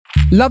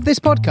Love this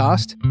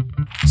podcast?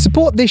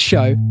 Support this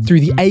show through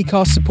the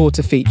Acast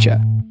supporter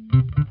feature.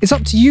 It's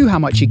up to you how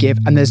much you give,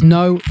 and there's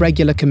no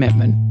regular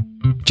commitment.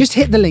 Just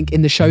hit the link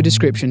in the show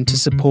description to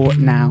support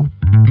now.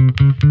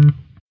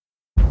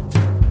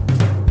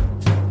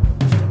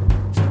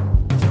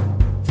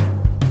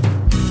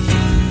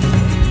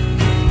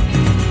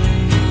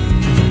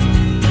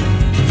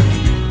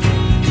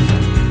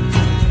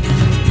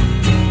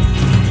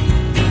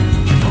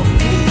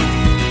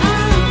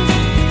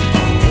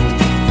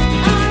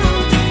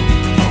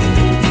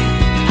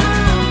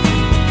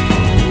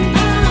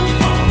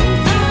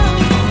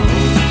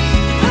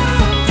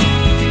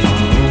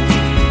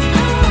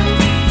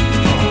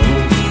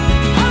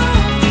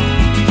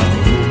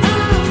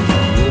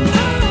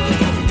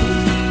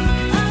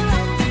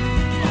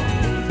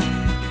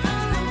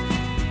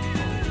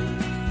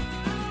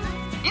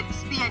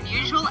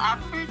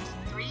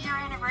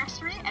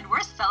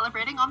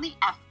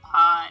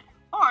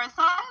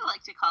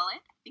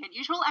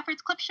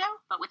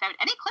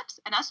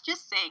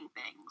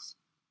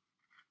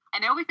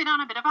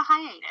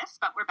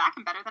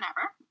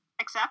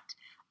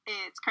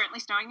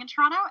 Snowing in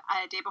Toronto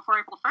a day before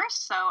April 1st,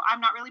 so I'm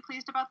not really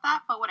pleased about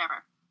that, but whatever.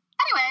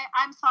 Anyway,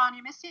 I'm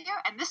Sonia Missio,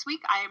 and this week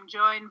I am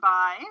joined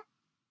by...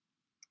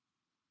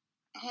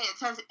 Hey, it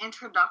says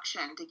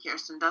introduction to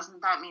Kirsten.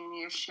 Doesn't that mean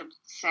you should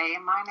say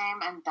my name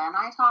and then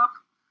I talk?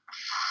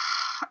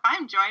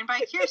 I'm joined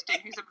by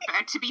Kirsten, who's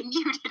about to be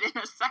muted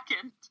in a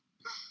second.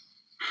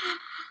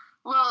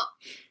 Well,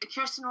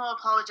 Kirsten will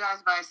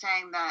apologize by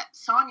saying that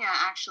Sonia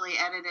actually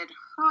edited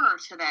her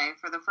today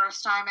for the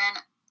first time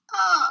in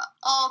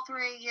all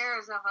 3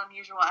 years of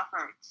unusual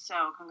effort.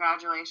 So,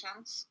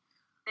 congratulations.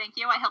 Thank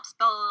you. I helped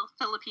spell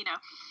Filipino.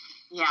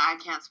 Yeah, I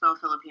can't spell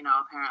Filipino,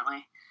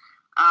 apparently.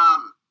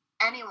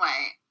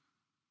 Anyway,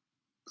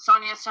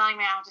 Sonia's telling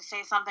me I have to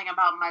say something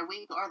about my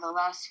week or the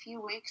last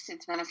few weeks.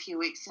 It's been a few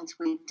weeks since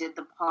we did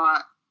the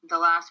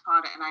last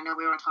pod, and I know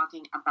we were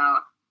talking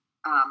about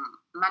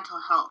mental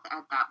health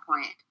at that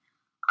point.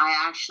 I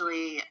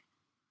actually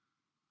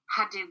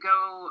had to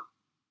go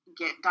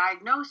get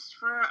diagnosed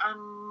for a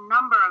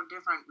number of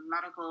different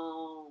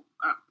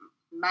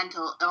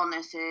mental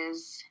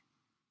illnesses,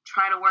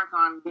 try to work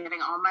on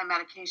getting all my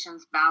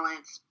medications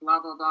balanced, blah,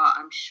 blah, blah.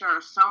 I'm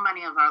sure so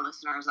many of our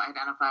listeners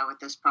identify with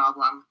this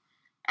problem.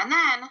 And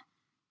then,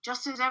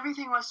 just as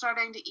everything was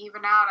starting to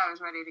even out, I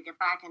was ready to get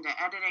back into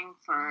editing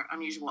for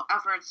unusual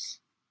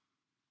efforts,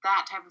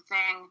 that type of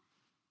thing.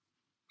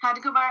 Had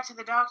to go back to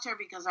the doctor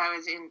because I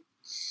was in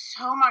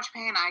so much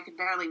pain I could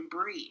barely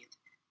breathe.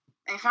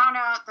 They found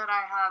out that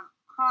I have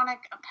chronic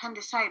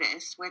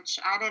appendicitis, which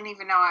I didn't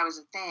even know that was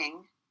a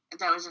thing.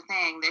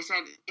 They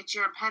said, it's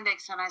your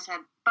appendix, and I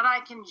said, but I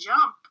can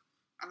jump.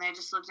 And they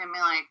just looked at me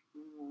like,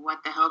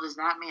 what the hell does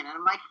that mean? And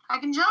I'm like, I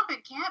can jump,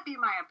 it can't be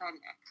my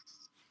appendix.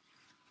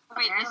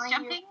 Wait, apparently is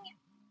jumping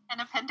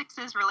and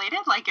appendixes related?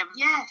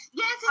 Yes,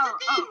 it's a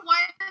thing.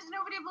 Why does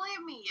nobody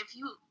believe me? If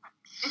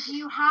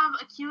you have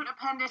acute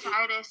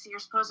appendicitis, you're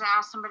supposed to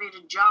ask somebody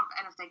to jump,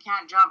 and if they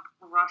can't jump,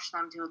 rush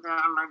them to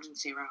the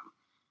emergency room.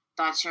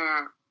 That's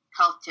your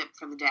health tip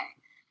for the day.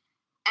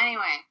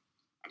 Anyway,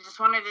 I just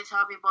wanted to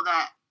tell people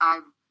that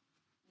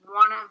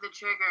one of the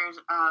triggers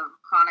of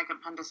chronic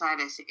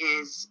appendicitis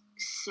is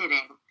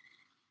sitting.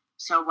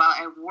 So while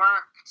I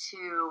work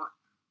to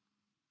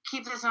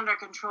keep this under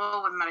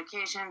control with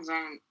medications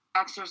and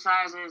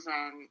exercises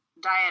and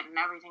diet and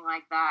everything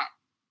like that,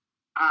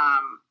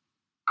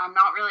 I'm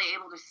not really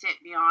able to sit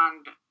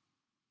beyond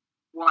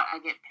what I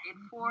get paid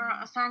for,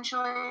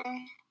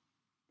 essentially.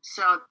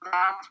 So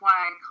that's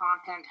why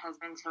content has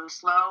been so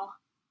slow.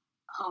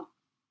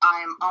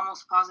 I'm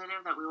almost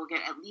positive that we will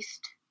get at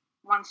least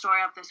one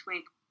story up this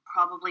week,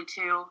 probably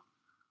two.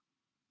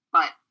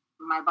 But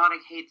my body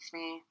hates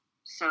me,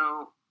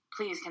 so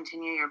please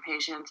continue your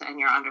patience and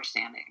your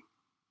understanding.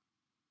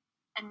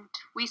 And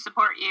we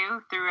support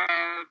you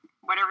throughout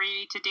whatever you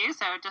need to do,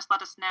 so just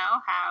let us know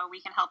how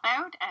we can help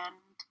out, and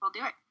we'll do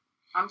it.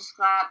 I'm just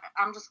glad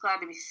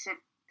to be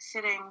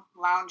sitting,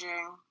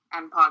 lounging,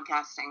 and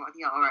podcasting with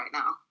y'all right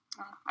now.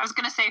 I was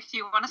going to say, if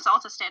you want us all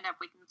to stand up,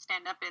 we can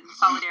stand up in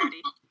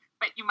solidarity.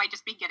 But you might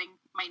just be getting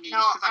my knees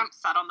because I'm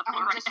sat on the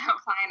floor right now. I'm just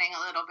reclining a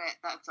little bit,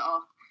 that's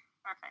all.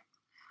 Perfect.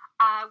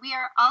 We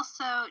are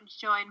also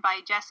joined by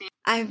Jessie.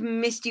 I've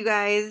missed you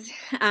guys.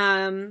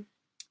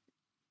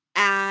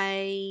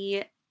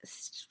 I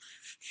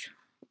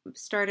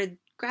started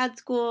grad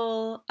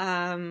school.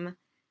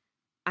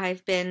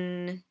 I've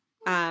been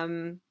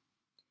I've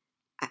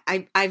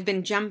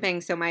been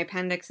jumping, so my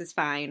appendix is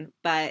fine,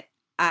 but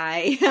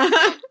I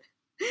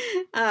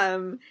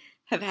have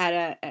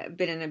had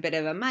been in a bit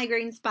of a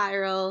migraine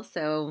spiral,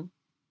 so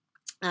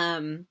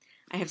I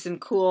have some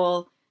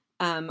cool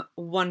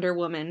Wonder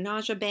Woman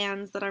nausea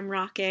bands that I'm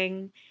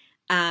rocking.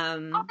 Oh,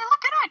 they look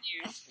good on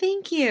you.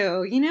 Thank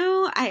you. You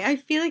know, I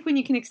feel like when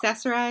you can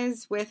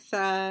accessorize with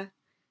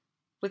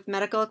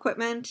medical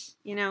equipment,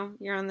 you know,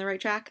 you're on the right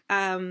track.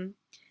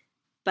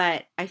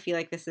 But I feel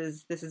like this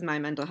is my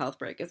mental health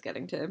break, is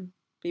getting to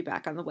be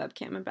back on the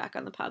webcam and back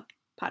on the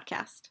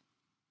podcast.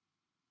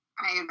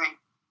 I agree.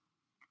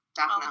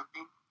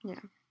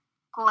 definitely.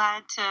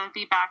 Glad to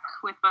be back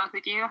with both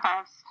of you.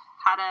 I've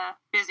had a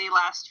busy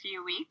last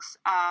few weeks.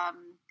 A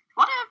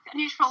lot of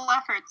unusual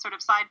efforts, sort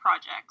of side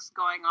projects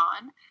going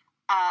on.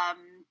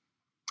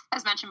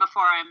 As mentioned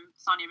before, I'm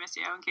Sonia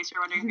Missio, in case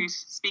you're wondering who's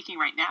speaking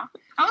right now.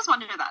 I always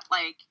wonder that,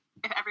 like,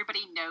 if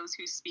everybody knows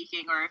who's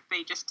speaking or if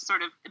they just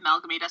sort of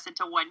amalgamate us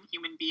into one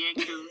human being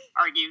who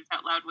argues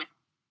out loud with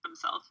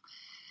themselves.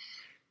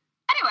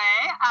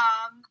 Anyway,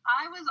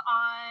 I was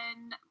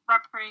on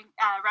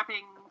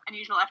repping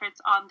Unusual Efforts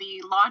on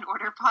the Law &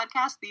 Order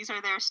podcast. These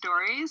are their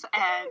stories,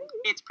 and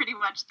it's pretty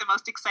much the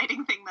most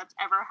exciting thing that's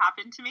ever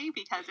happened to me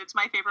because it's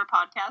my favorite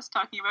podcast,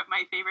 talking about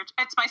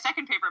it's my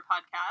second favorite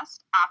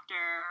podcast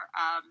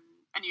after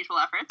Unusual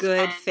Efforts.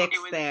 Good fix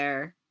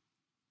there.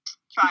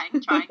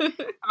 Trying.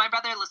 My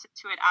brother listened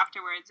to it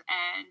afterwards,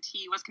 and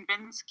he was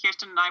convinced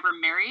Kirsten and I were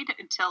married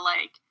until,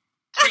 like,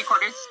 3/4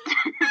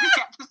 through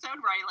the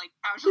episode where I, like,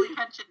 casually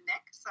mentioned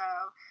Nick, so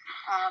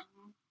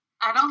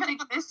I don't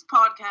think this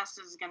podcast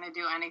is going to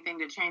do anything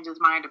to change his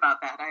mind about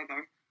that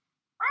either.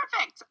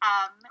 Perfect.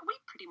 We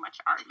pretty much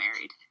are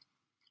married.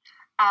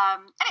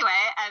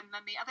 Anyway, and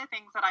then the other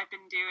things that I've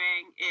been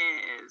doing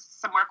is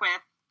some work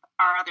with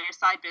our other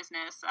side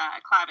business,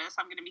 Clavis.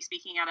 I'm going to be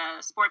speaking at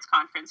a sports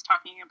conference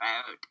talking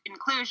about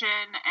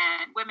inclusion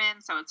and women,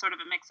 so it's sort of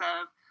a mix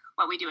of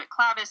what we do at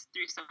Clavis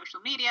through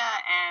social media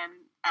and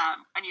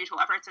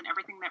Unusual Efforts and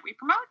everything that we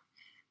promote.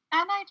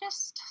 And I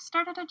just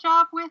started a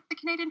job with the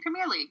Canadian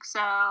Premier League, so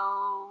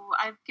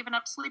I've given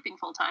up sleeping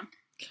full time.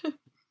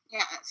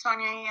 Yeah,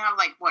 Sonia, you have,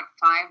 like, what,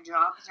 5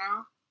 jobs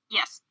now?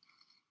 Yes.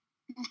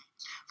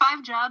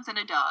 5 jobs and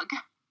a dog.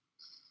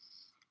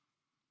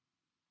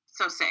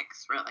 So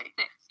 6, really.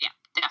 6, yeah,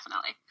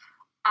 definitely.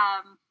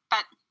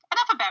 But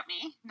enough about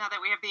me. Now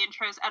that we have the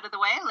intros out of the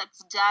way,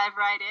 let's dive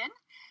right in.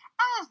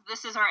 As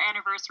this is our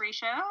anniversary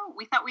show,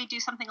 we thought we'd do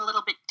something a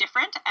little bit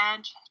different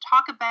and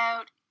talk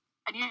about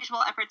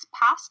Unusual Efforts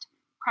past,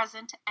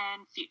 present,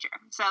 and future.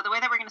 So the way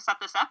that we're going to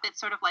set this up, it's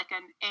sort of like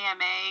an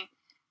AMA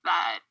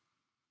that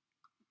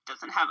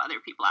doesn't have other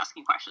people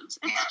asking questions.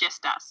 It's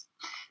just us.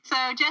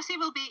 So Jesse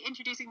will be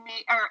interviewing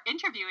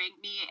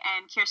me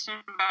and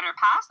Kirsten about our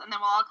past, and then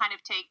we'll all kind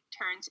of take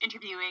turns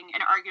interviewing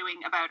and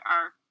arguing about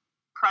our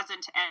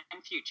present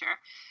and future.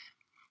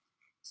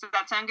 So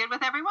that sound good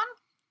with everyone?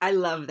 I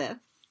love this.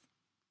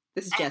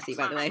 This is Jessie,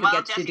 by the way, who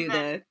gets Jessie, to do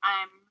the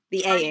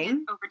the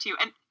A-ing. Over to you.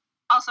 And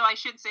also, I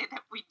should say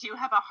that we do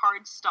have a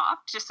hard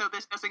stop, just so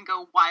this doesn't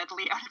go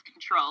wildly out of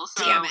control.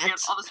 So Damn it.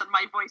 if all of a sudden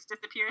my voice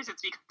disappears,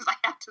 it's because I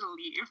had to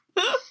leave.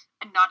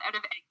 And not out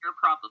of anger,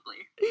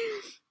 probably.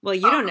 Well,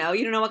 you don't know.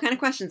 You don't know what kind of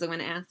questions I'm going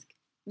to ask.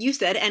 You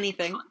said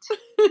anything.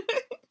 Fair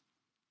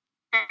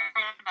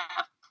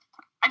enough.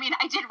 I mean,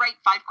 I did write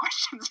 5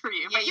 questions for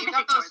you. Yeah, but you can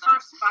got ignore those them.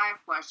 first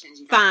 5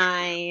 questions.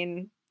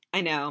 Fine.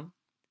 I know.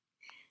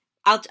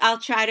 I'll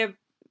try to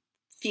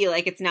feel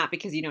like it's not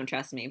because you don't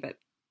trust me, but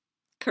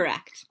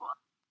correct.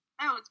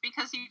 No, it's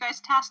because you guys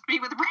tasked me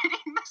with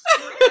writing this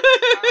script.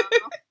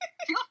 So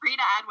feel free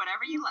to add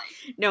whatever you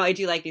like. No, I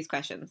do like these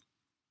questions.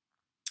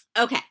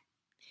 Okay.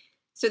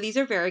 So these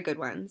are very good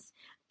ones.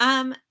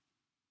 And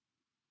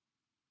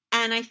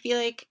I feel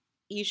like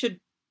you should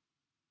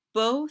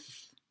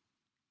both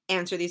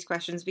answer these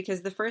questions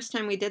because the first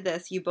time we did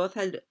this, you both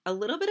had a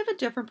little bit of a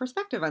different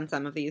perspective on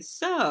some of these.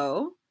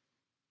 So,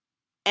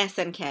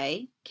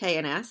 SNK, K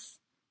and S,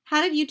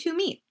 how did you two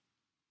meet?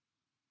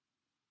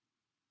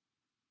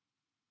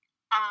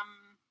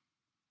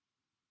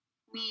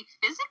 We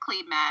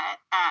physically met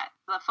at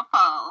the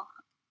football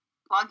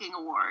blogging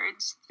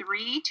awards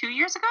 2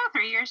 years ago?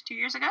 2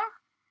 years ago?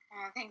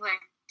 I think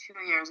like 2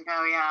 years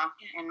ago, yeah,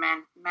 in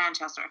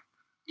Manchester.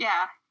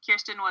 Yeah,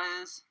 Kirsten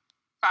was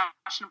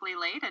fashionably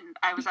late, and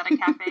I was at a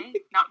cafe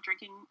not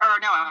drinking, or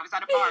no, I was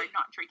at a bar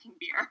not drinking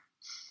beer.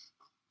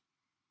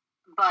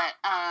 But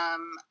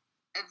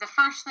the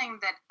first thing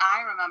that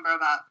I remember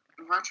about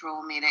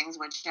virtual meetings,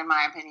 which in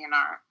my opinion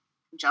are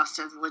just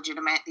as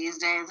legitimate these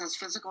days as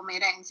physical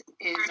meetings,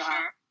 is For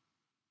sure.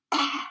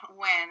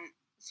 When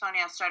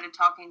Sonia started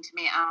talking to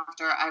me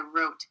after I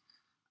wrote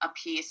a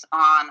piece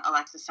on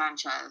Alexis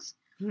Sanchez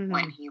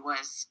when he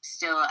was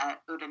still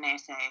at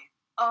Udinese,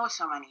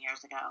 so many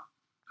years ago.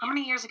 How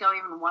many years ago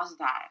even was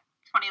that?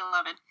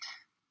 2011.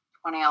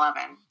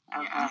 2011.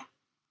 Okay.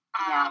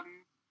 Yeah.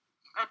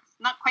 That's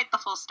not quite the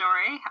full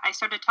story. I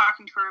started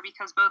talking to her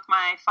because both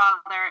my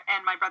father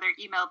and my brother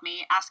emailed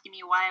me asking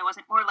me why I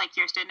wasn't more like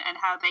Kirsten and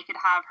how they could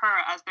have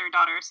her as their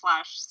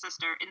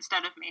daughter/sister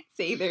instead of me.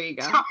 See, there you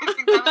go. So I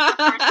think that was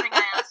the first thing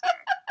I asked her.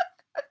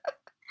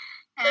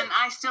 And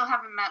I still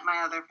haven't met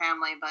my other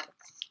family, but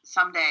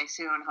someday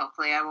soon,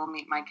 hopefully, I will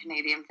meet my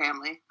Canadian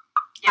family.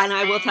 Yes, And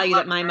I will tell you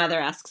that my her. mother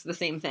asks the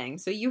same thing.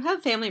 So you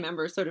have family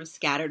members sort of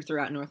scattered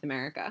throughout North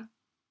America.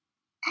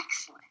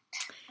 Excellent.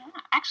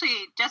 Actually,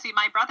 Jesse,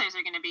 my brothers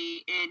are going to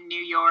be in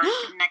New York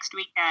next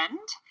weekend,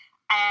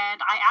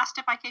 and I asked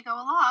if I could go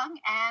along,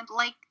 and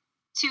like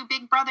 2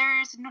 big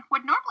brothers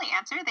would normally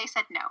answer, they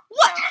said no.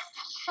 What?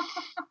 So.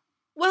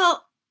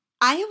 Well,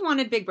 I have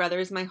wanted big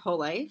brothers my whole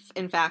life.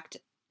 In fact,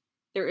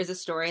 there is a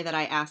story that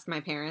I asked my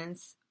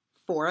parents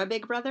for a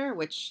big brother,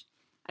 which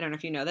I don't know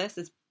if you know this,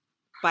 is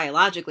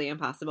biologically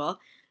impossible.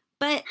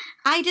 But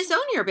I disown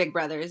your big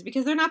brothers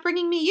because they're not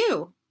bringing me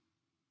you.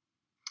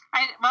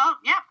 Well,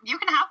 yeah, you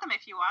can have them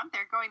if you want.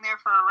 They're going there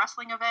for a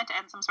wrestling event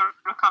and some sort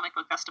of comic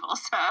book festival,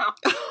 so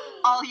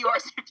all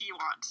yours if you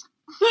want.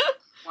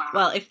 Wow.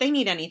 Well, if they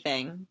need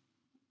anything,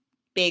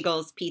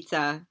 bagels,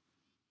 pizza,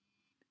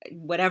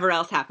 whatever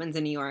else happens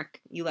in New York,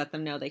 you let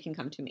them know they can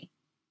come to me.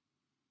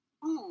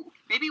 Ooh,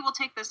 maybe we'll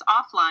take this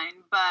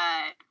offline,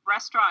 but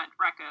restaurant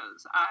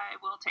recos I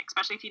will take,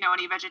 especially if you know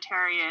any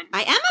vegetarian.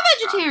 I am a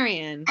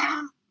vegetarian.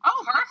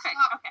 Oh, perfect.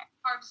 Okay.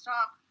 Hard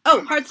stop.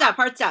 Oh,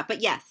 hard stop,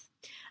 but yes.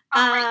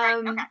 Oh, right.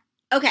 Okay.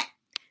 Okay.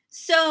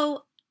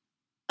 So,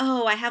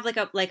 I have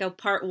like a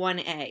part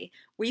 1A.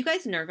 Were you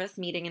guys nervous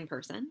meeting in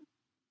person?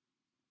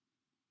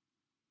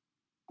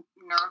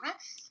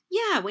 Nervous?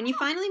 Yeah, when you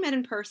finally met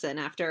in person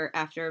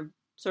after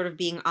sort of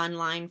being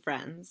online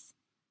friends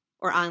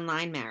or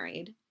online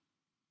married.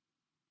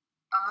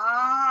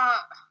 I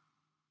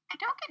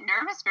don't get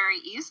nervous very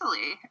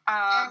easily.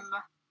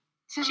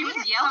 She was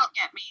yelling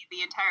at me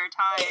the entire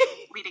time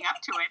leading up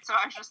to it, so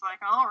I was just like,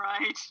 all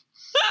right.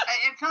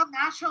 It felt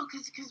natural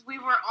because we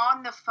were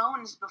on the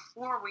phones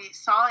before we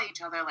saw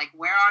each other. Like,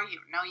 where are you?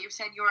 No, you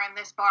said you were in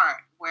this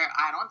bar. Where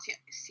I don't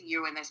see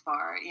you in this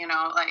bar. You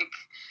know, like,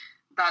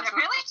 that's yeah,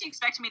 really, she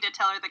expected me to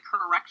tell her the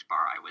correct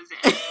bar I was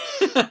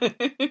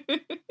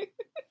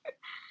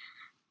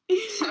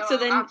in. So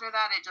then, after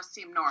that, it just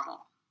seemed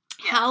normal.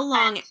 Yeah, how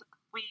long?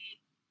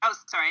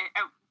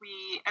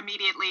 We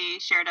immediately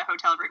shared a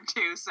hotel room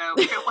too, so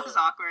it was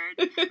awkward.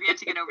 We had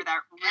to get over that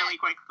really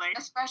quickly.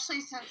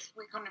 Especially since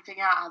we couldn't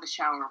figure out how the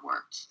shower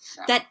worked.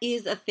 So. That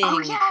is a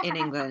thing in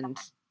England.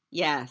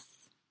 Yes.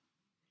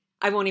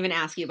 I won't even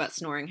ask you about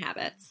snoring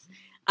habits.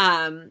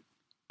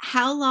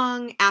 How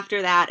long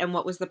after that, and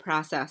what was the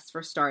process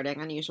for starting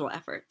Unusual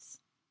Efforts?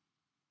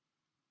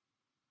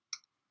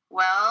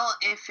 Well,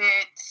 if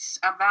it's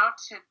about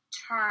to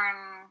turn...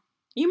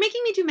 You're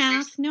making me do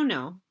math?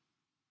 No.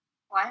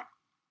 What?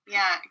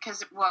 Yeah,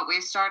 because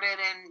we started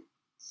in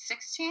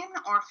 16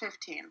 or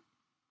 15?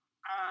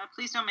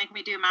 Please don't make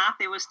me do math.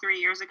 It was 3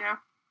 years ago.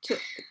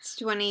 It's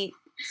 20...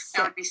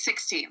 That would be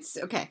 16.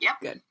 Okay, yep.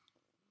 Good.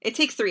 It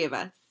takes 3 of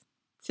us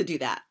to do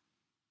that.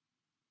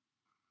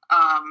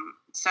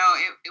 So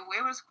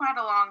it was quite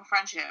a long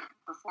friendship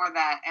before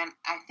that, and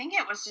I think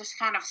it was just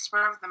kind of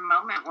spur of the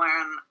moment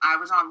when I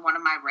was on one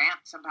of my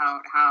rants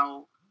about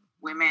how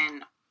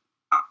women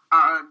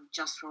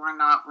were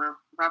not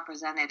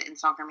represented in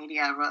soccer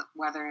media,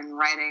 whether in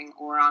writing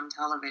or on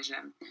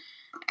television,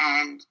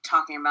 and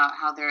talking about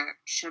how there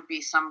should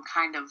be some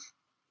kind of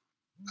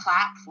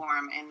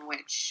platform in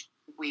which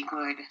we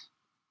could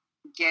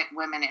get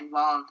women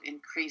involved,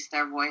 increase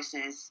their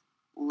voices,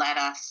 let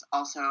us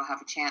also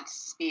have a chance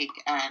to speak.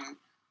 And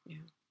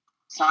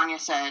Sonia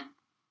said,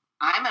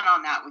 I'm in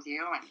on that with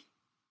you, and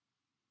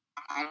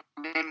I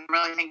didn't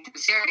really think she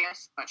was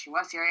serious, but she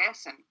was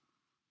serious, and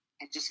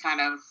it just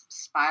kind of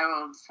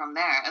spiraled from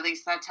there. At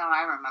least that's how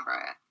I remember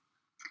it.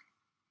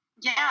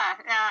 Yeah,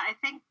 I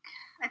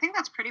think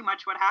that's pretty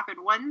much what happened.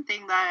 One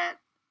thing that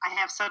I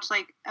have such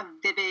like a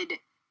vivid,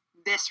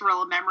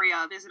 visceral memory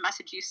of is a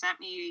message you sent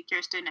me,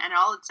 Kirsten, and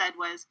all it said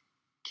was,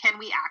 "Can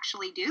we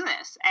actually do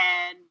this?"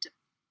 And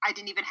I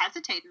didn't even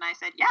hesitate, and I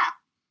said, "Yeah,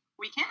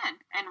 we can,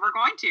 and we're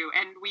going to,"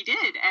 and we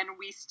did, and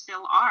we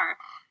still are.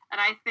 And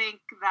I think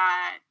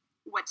that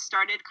what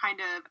started kind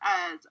of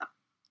as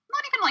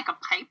not even like a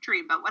pipe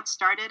dream, but what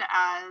started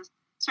as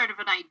sort of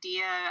an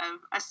idea of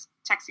us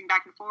texting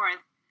back and forth,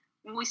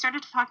 when we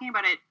started talking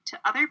about it to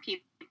other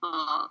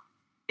people,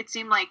 it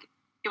seemed like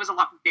it was a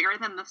lot bigger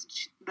than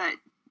it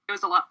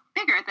was a lot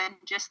bigger than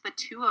just the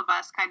two of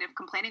us kind of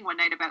complaining one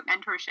night about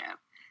mentorship.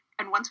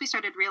 And once we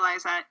started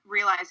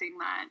realizing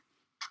that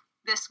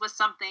this was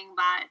something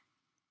that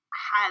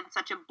had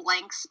such a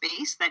blank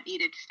space that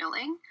needed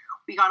filling,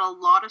 we got a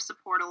lot of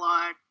support, a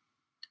lot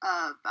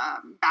of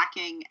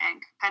backing,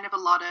 and kind of a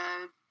lot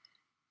of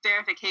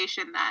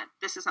verification that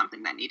this is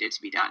something that needed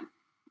to be done,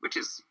 which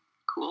is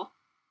cool.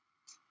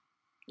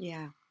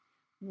 Yeah.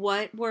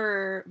 What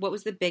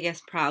was the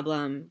biggest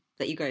problem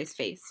that you guys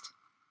faced?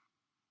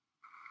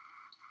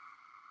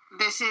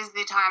 This is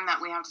the time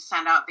that we have to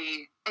send out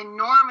the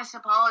enormous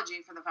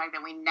apology for the fact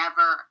that we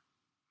never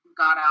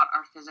got out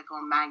our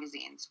physical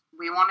magazines.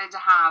 We wanted to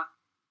have,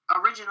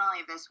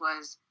 originally this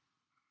was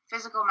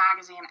physical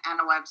magazine and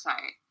a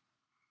website.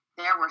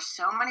 There were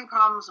so many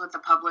problems with the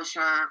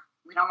publisher.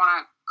 We don't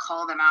want to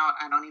call them out.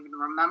 I don't even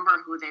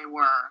remember who they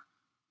were,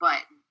 but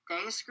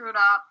they screwed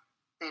up.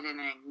 They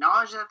didn't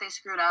acknowledge that they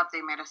screwed up.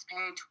 They made us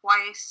pay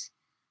twice.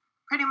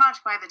 Pretty much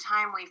by the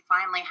time we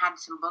finally had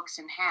some books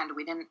in hand,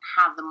 we didn't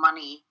have the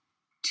money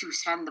to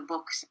send the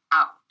books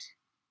out.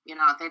 You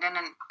know, they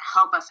didn't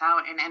help us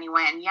out in any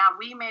way. And yeah,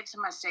 we made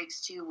some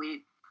mistakes too.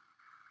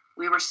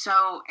 We were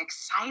so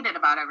excited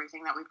about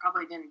everything that we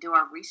probably didn't do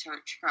our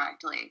research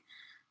correctly.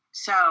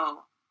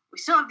 So we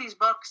still have these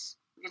books.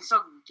 We can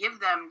still give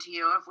them to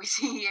you if we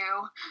see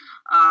you.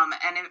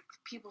 And if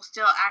people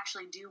still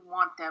actually do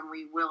want them,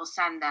 we will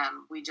send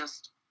them. We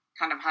just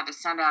kind of had to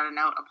send out a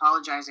note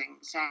apologizing,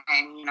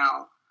 saying, you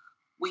know,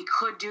 we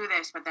could do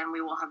this, but then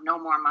we will have no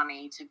more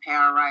money to pay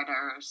our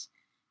writers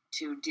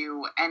to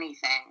do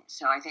anything.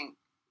 So I think,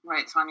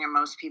 right, Sonia,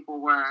 most people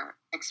were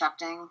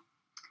accepting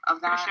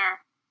of that.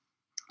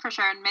 For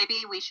sure. And maybe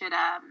we should,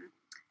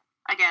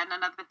 again,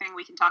 another thing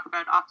we can talk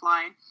about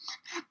offline.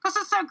 This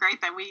is so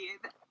great that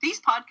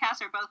these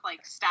podcasts are both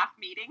like staff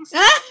meetings,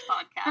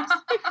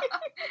 podcasts.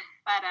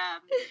 But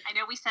I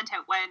know we sent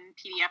out one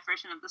PDF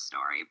version of the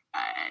story,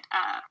 but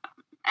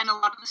and a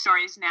lot of the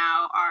stories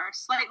now are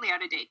slightly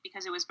out of date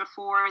because it was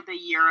before the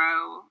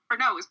Euro, or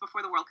no, it was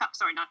before the World Cup.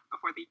 Sorry, not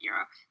before the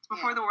Euro. It's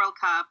before the World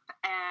Cup,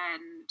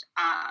 and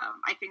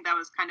I think that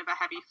was kind of a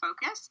heavy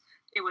focus.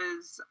 It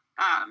was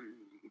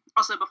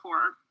also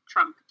before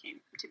Trump came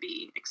to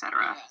be,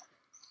 etc. Yeah.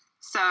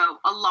 So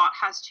a lot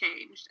has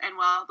changed, and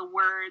while the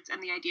words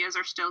and the ideas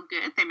are still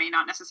good, they may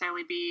not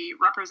necessarily be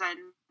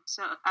representing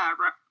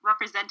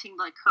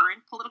the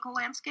current political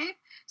landscape.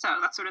 So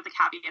that's sort of the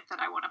caveat that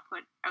I want to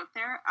put out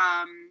there.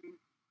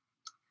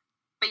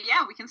 But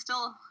yeah, we can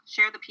still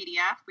share the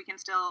PDF. We can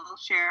still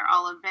share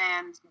all of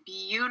Van's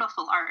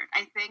beautiful art.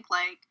 I think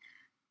like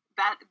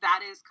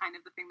that is kind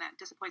of the thing that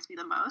disappoints me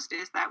the most,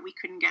 is that we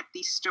couldn't get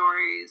these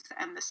stories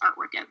and this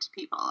artwork out to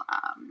people.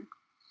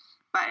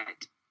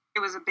 But it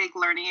was a big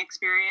learning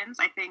experience.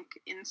 I think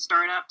in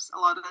startups, a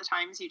lot of the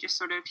times you just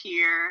sort of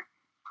hear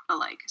the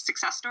like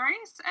success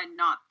stories and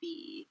not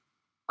the,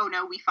 oh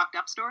no, we fucked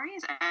up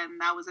stories. And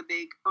that was a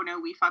big, oh no,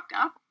 we fucked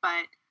up.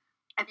 But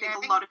I think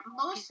a lot of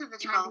most of the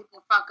time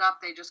people fuck up,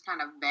 they just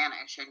kind of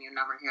vanish and you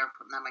never hear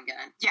from them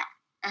again. Yeah.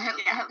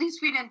 At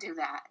least we didn't do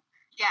that.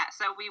 Yeah,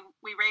 so we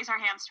raise our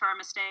hands to our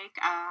mistake.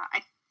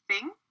 I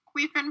think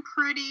we've been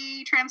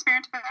pretty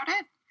transparent about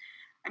it.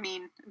 I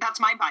mean, that's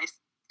my biased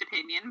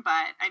opinion,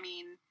 but I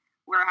mean,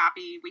 we're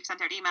happy. We've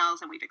sent out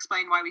emails and we've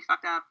explained why we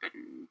fucked up,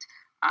 and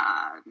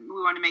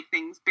we want to make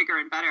things bigger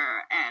and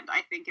better. And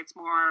I think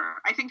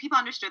people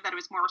understood that it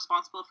was more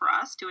responsible for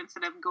us to,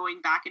 instead of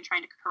going back and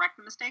trying to correct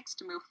the mistakes,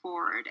 to move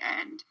forward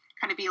and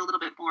kind of be a little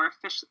bit more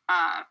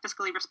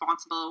fiscally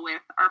responsible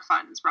with our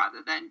funds,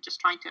 rather than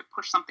just trying to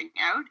push something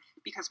out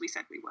because we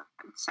said we would.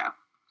 So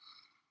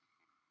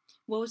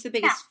what was the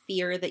biggest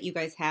fear that you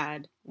guys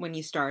had when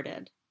you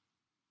started?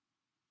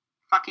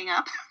 Fucking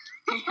up.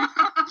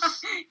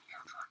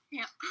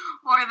 Yeah.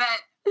 Or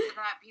that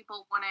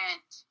people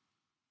wouldn't.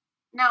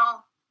 No,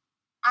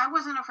 I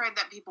wasn't afraid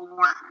that people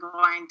weren't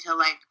going to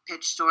like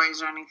pitch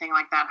stories or anything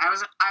like that. I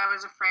was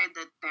afraid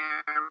that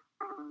there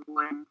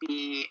would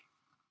be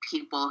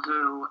people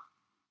who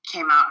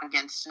came out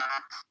against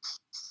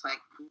like,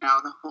 you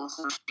know, the whole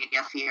social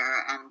media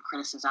fear and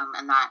criticism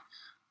and that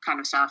kind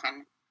of stuff.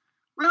 And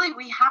really,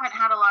 we haven't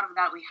had a lot of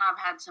that. We have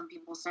had some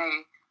people say,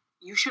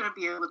 you shouldn't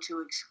be able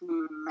to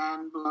exclude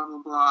men, blah,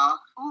 blah, blah.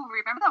 Oh,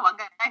 remember that one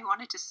guy who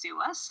wanted to sue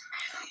us?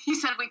 He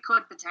said we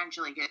could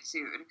potentially get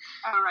sued.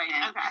 Oh, right,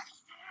 and,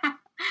 okay.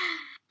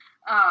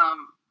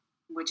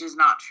 Which is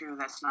not true.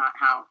 That's not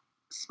how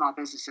small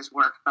businesses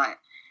work. But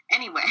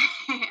anyway,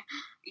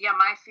 yeah,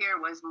 my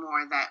fear was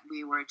more that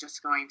we were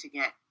just going to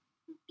get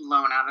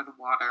blown out of the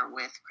water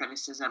with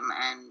criticism,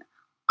 and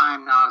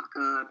I'm not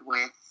good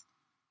with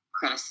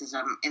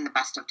criticism in the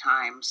best of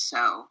times,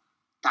 so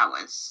that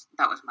was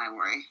my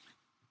worry.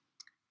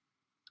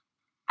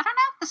 I don't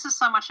know if this is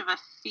so much of a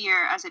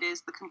fear as it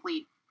is the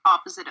complete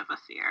opposite of a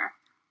fear.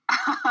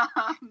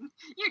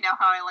 You know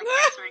how I like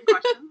answering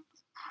questions.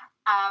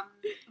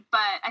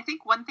 But I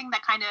think one thing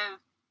that kind of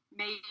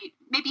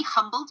maybe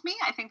humbled me,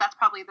 I think that's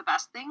probably the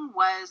best thing,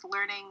 was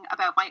learning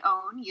about my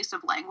own use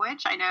of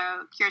language. I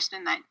know,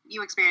 Kirsten, that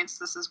you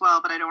experienced this as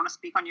well, but I don't want to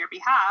speak on your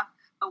behalf.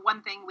 But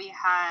one thing we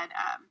had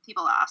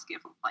people ask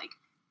if, like,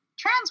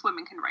 trans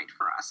women can write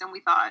for us. And we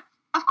thought,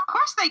 of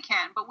course they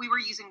can, but we were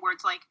using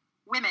words like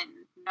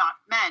women, not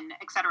men,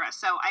 etc.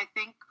 So I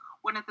think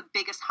one of the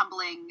biggest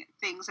humbling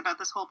things about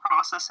this whole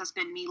process has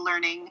been me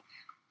learning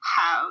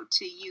how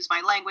to use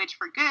my language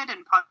for good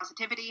and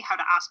positivity, how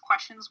to ask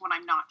questions when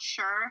I'm not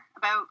sure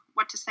about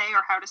what to say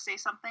or how to say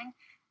something,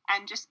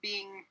 and just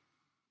being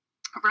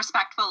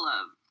respectful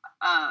of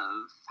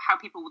how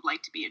people would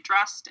like to be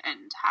addressed,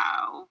 and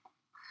how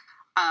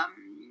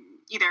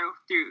either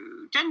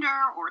through gender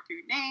or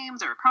through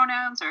names or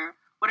pronouns or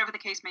whatever the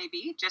case may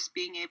be, just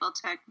being able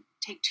to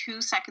take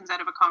 2 seconds out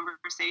of a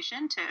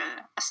conversation to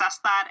assess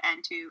that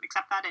and to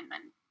accept that and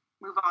then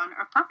move on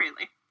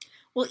appropriately.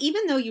 Well,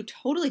 even though you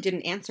totally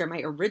didn't answer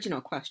my original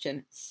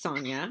question,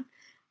 Sonia,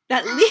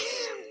 that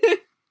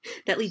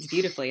leads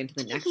beautifully into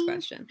the next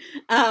question.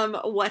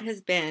 What has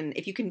been,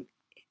 if you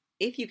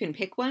can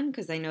pick one,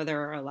 because I know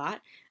there are a lot,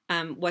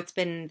 what's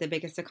been the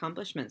biggest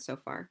accomplishment so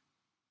far?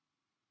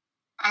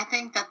 I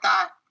think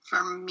that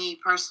for me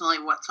personally,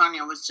 what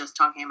Sonia was just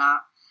talking about,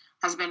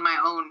 has been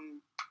my own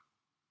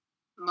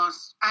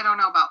most, I don't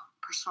know about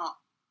personal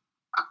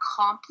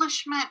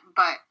accomplishment,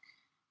 but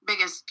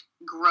biggest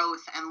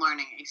growth and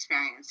learning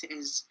experience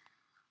is,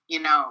 you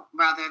know,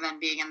 rather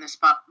than being in this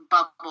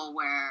bubble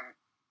where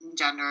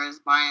gender is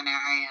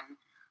binary and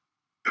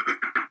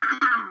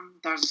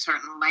there's a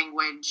certain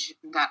language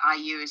that I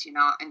use,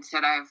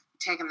 instead I've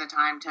taken the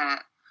time to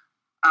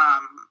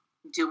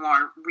do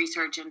more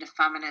research into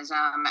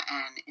feminism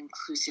and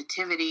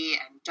inclusivity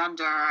and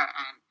gender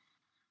and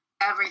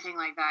everything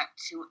like that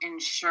to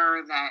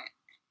ensure that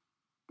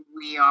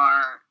we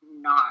are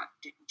not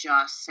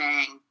just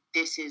saying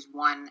this is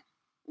one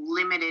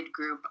limited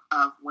group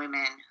of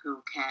women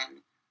who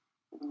can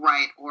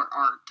write or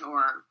art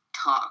or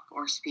talk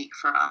or speak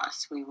for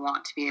us. We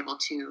want to be able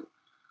to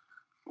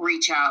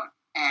reach out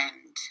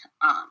and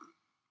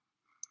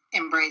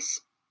embrace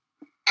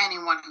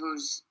anyone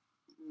who's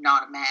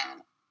not a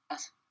man,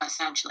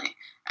 essentially.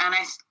 And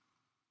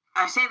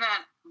I say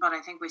that, but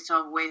I think we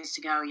still have ways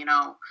to go.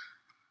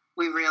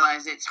 We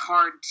realize it's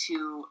hard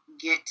to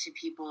get to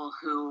people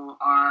who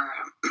are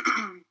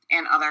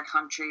in other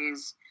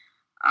countries,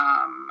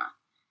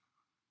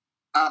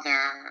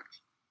 other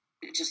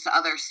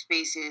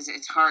spaces.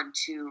 It's hard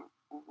to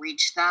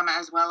reach them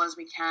as well as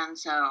we can.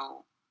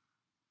 So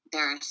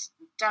there's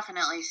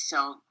definitely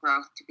still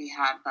growth to be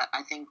had, but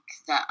I think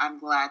that I'm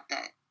glad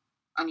that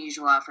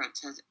Unusual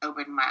Efforts has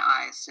opened my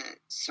eyes to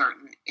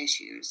certain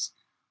issues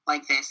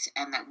like this,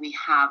 and that we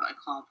have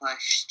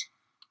accomplished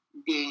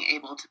being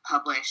able to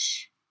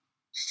publish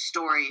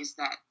stories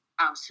that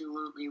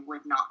absolutely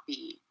would not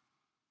be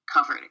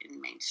covered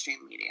in mainstream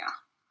media.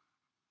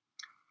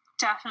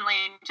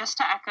 Definitely. Just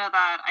to echo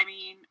that, I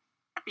mean,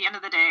 at the end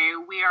of the day,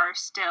 we are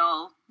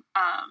still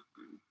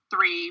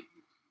three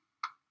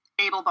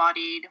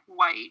able-bodied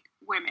white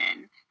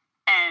women,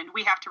 and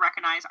we have to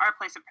recognize our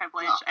place of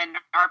privilege and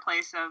our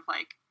place of,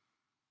 like...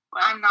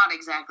 Well, I'm not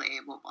exactly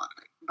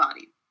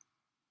able-bodied.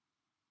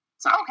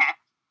 Sorry. Okay.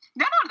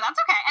 No, that's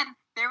okay. And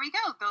there we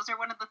go. Those are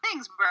one of the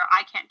things where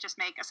I can't just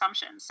make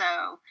assumptions.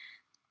 So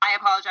I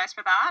apologize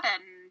for that,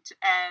 and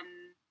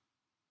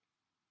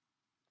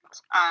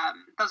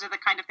those are the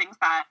kind of things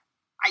that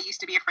I used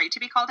to be afraid to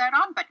be called out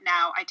on, but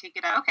now I take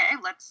it out, okay,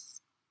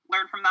 let's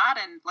learn from that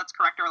and let's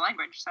correct our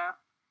language. So,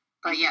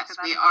 but yes,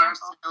 we are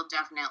still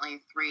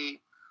definitely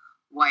three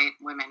white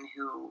women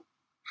who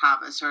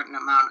have a certain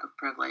amount of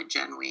privilege,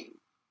 and we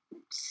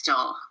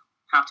still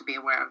have to be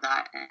aware of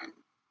that and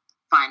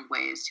find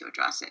ways to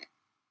address it.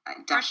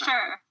 For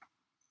sure.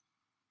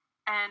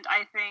 And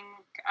I think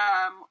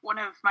one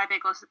of my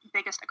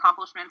biggest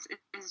accomplishments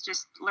is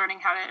just learning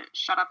how to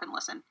shut up and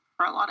listen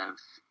for a lot of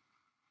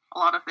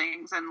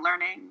things, and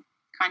learning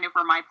kind of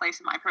where my place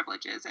and my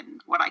privilege is,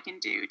 and what I can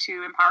do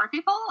to empower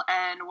people,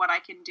 and what I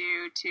can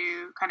do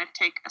to kind of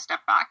take a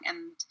step back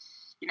and,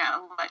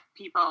 let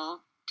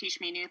people teach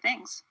me new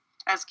things,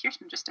 as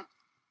Kirsten just did.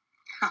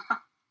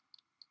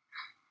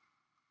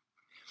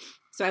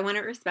 So I want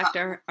to respect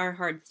our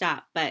hard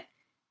stop, but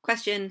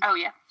question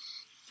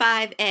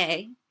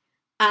 5A.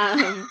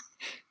 Do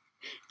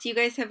you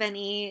guys have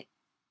any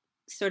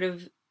sort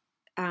of,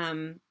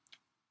 do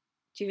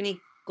you have any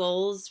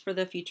goals for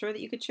the future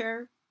that you could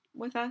share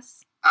with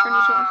us?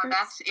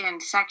 That's in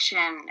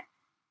section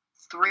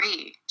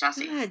 3,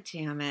 Jessie. God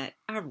damn it.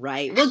 All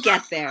right, we'll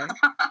get there.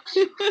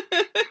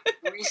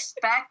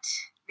 Respect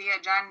the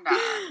agenda.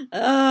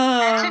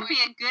 That should be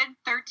a good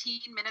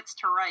 13 minutes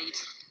to write.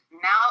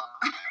 Now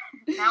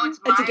it's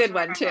my That's a good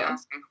one, too. To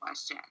ask a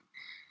question.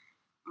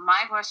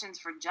 My question's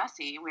for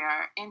Jessie. We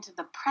are into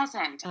the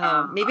present.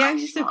 Maybe I'm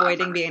just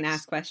avoiding being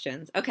asked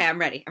questions. Okay, I'm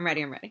ready.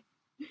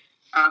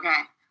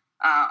 Okay.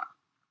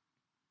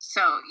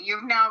 So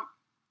you've now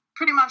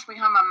pretty much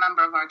become a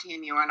member of our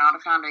team. You are not a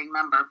founding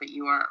member, but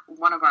you are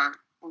one of our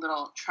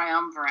little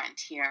triumvirate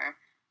here,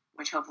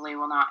 which hopefully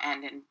will not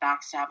end in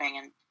backstabbing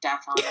and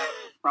death on the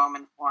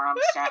Roman Forum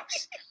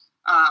steps.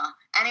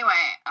 Anyway,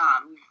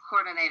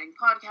 coordinating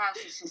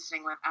podcasts,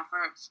 assisting with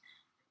efforts.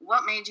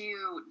 What made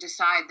you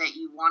decide that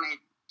you wanted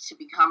to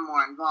become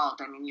more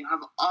involved? I mean, you have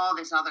all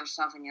this other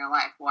stuff in your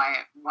life.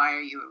 Why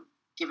are you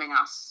giving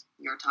us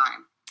your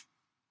time?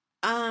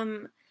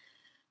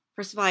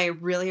 First of all, I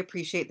really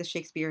appreciate the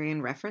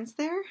Shakespearean reference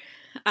there.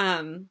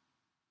 I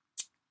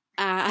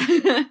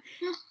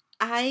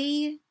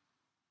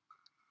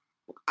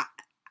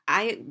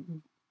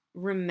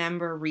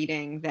remember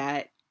reading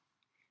that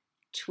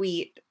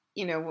tweet,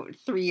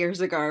 3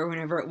 years ago or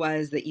whenever it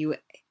was that you,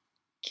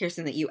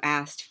 Kirsten, that you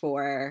asked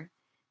for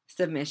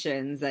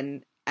submissions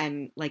and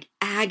like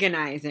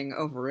agonizing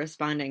over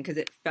responding because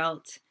it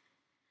felt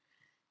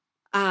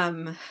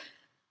like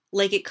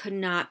it could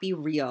not be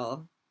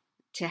real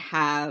to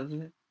have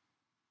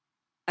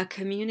a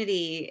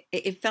community.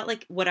 It felt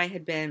like what I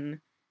had been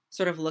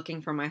sort of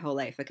looking for my whole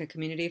life, like a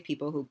community of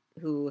people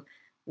who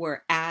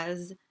were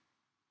as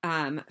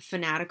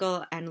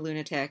fanatical and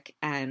lunatic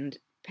and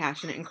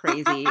passionate and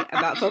crazy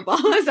about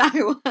football as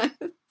I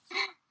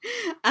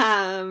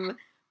was.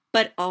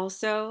 But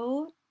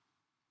also,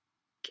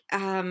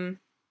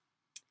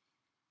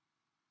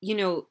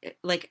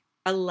 like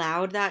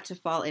allowed that to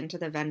fall into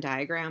the Venn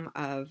diagram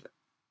of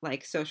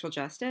like social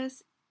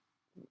justice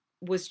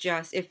was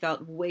just, it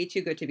felt way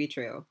too good to be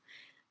true.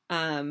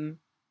 And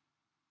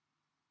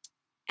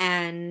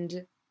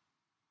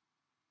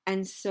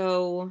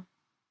so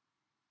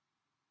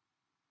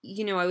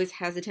you know, I was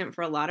hesitant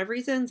for a lot of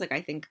reasons. Like,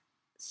 I think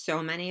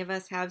so many of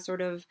us have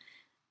sort of,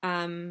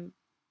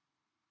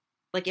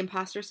 like,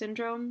 imposter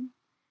syndrome.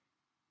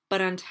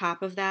 But on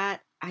top of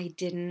that, I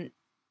didn't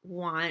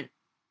want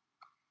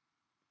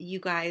you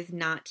guys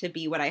not to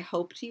be what I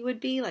hoped you would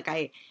be. Like,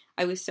 I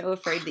was so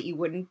afraid that you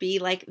wouldn't be,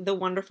 like, the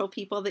wonderful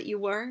people that you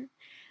were.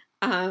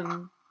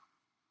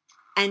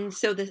 And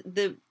so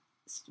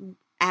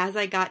as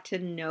I got to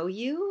know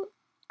you,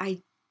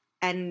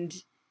 and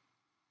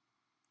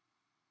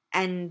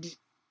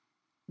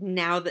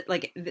now that,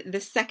 like,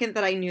 the second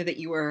that I knew that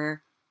you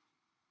were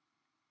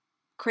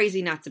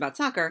crazy nuts about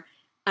soccer,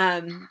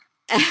 and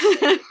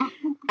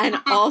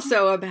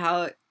also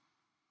about,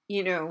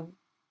 you know,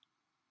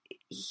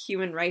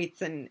 human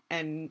rights and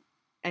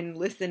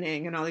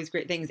listening and all these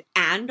great things,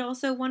 and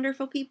also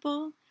wonderful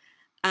people,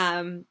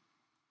 I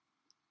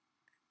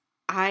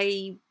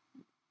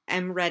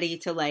am ready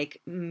to,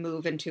 like,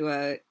 move into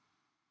a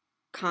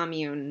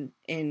commune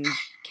in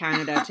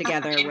Canada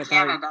together with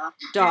our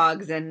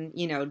dogs and,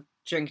 you know,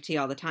 drink tea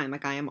all the time.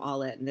 Like, I am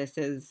all in. This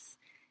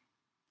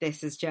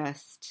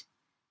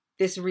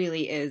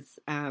really is,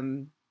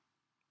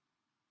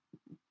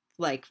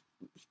 like,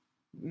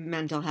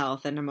 mental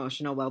health and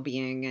emotional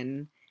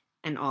well-being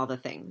and all the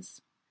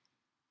things.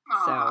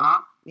 Aww.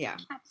 So, yeah.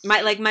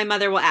 My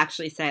mother will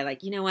actually say,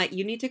 like, you know what,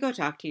 you need to go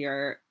talk to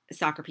your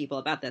soccer people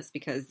about this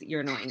because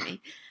you're annoying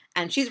me.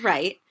 And she's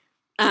right.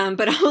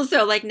 But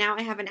also, like, now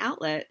I have an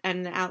outlet,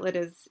 and the outlet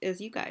is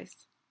you guys.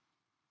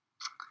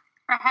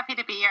 We're happy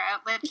to be your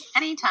outlet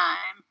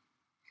anytime.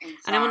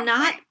 Exactly. And I will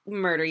not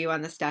murder you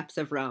on the steps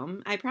of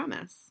Rome. I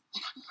promise.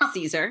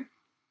 Caesar.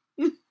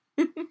 I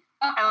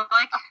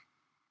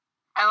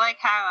like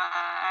how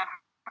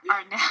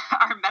our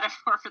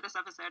metaphor for this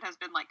episode has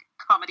been, like,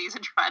 comedies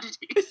and tragedies,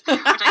 which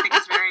I think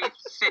is very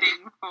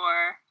fitting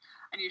for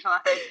Unusual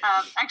Efforts.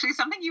 Actually,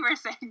 something you were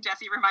saying,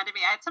 Jesse, reminded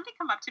me. I had somebody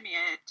come up to me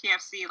at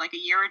TFC like a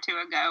year or two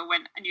ago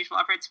when Unusual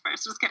Efforts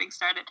first was getting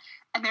started,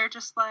 and they're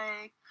just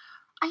like,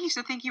 I used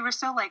to think you were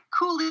so, like,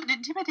 cool and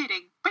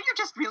intimidating, but you're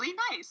just really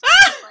nice. I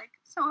was like,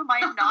 so am I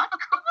not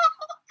cool?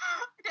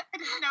 I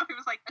didn't know if it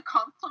was, like, a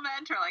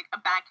compliment or, like, a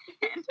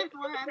backhanded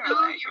one, or,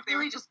 like, you're if they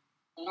really were just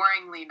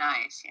boringly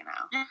nice, you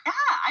know. Yeah,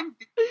 I'm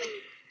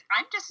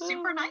just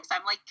super nice.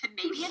 I'm, like,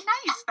 Canadian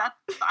nice.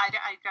 I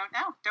don't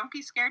know. Don't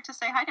be scared to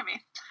say hi to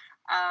me.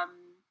 I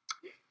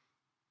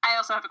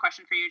also have a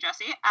question for you,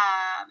 Jesse.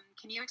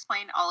 Can you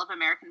explain all of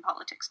American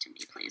politics to me,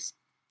 please?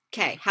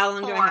 Okay, how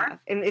long do I have?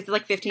 And it's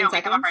like 15 seconds? We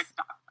have a hard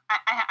stop. I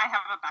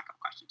have a backup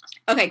question,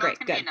 Justin. Okay, great, It's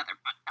good. going to be another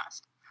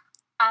podcast.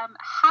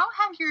 How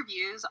have your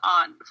views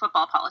on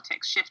football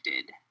politics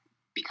shifted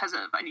because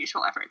of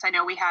Unusual Efforts? I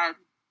know we had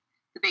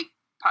the big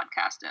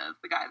podcast of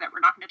the guy that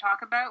we're not going to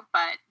talk about,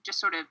 but just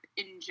sort of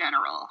in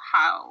general,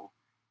 how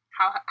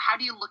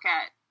do you look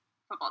at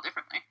football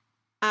differently?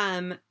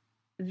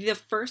 The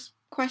first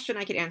question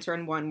I could answer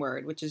in one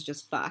word, which is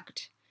just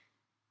fucked.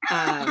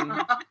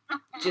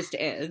 Just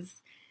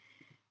is.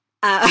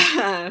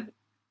 The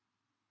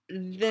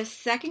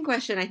second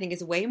question I think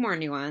is way more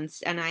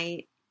nuanced, and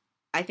I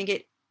think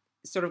it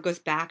sort of goes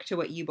back to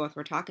what you both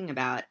were talking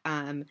about.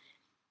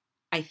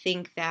 I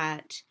think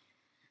that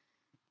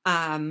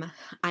I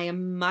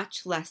am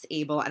much less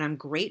able, and I'm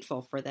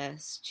grateful for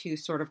this, to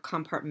sort of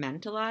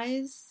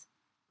compartmentalize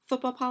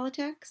football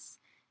politics.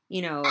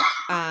 You know,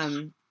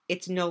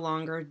 it's no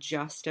longer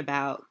just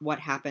about what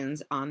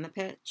happens on the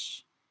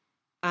pitch,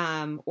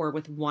 or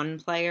with one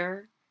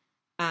player.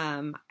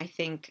 I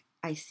think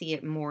I see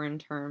it more in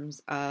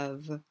terms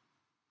of,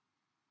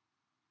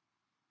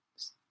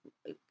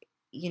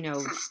 you know,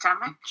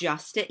 systemic,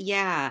 justice,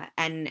 yeah,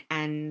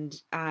 and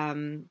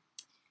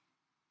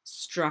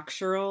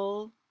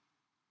structural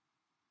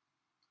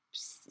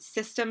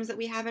systems that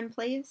we have in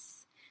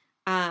place,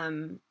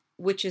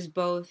 which is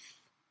both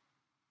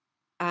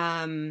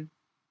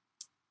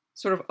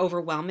sort of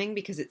overwhelming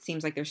because it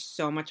seems like there's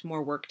so much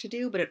more work to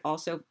do, but it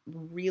also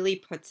really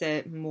puts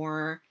it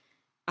more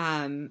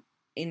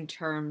in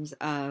terms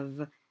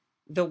of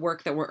the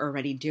work that we're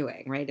already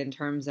doing, right? In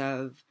terms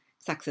of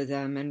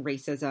sexism and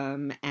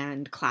racism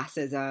and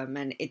classism,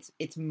 and it's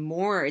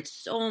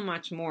so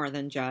much more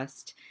than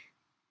just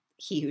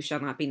he who shall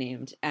not be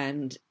named,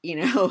 and, you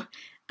know,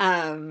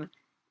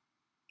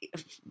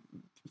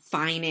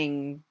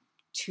 fining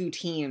two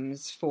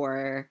teams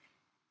for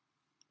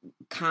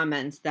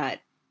comments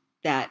that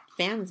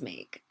fans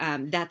make.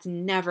 That's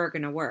never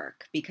going to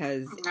work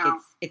because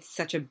it's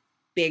such a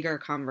bigger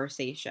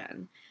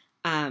conversation.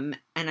 And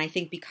I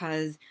think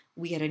because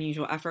we at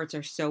Unusual Efforts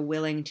are so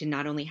willing to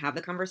not only have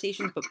the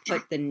conversations, but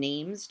put the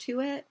names to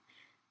it,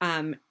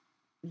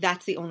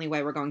 that's the only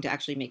way we're going to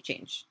actually make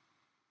change.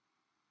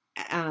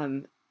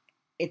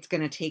 It's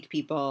going to take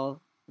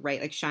people,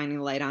 right, like shining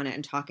a light on it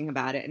and talking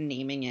about it and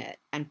naming it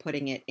and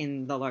putting it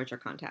in the larger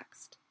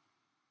context.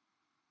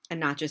 And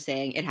not just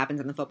saying, it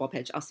happens on the football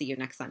pitch, I'll see you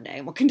next Sunday,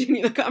 and we'll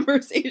continue the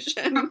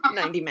conversation.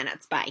 90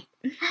 minutes, bye.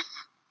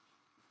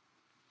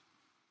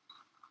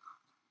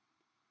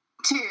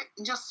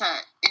 Just to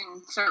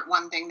insert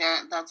one thing there,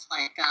 that's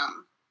like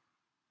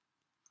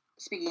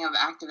speaking of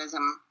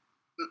activism,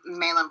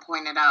 Malin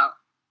pointed out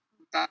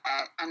that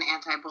an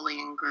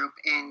anti-bullying group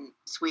in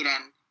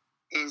Sweden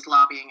is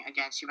lobbying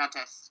against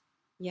Juventus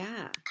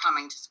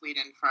coming to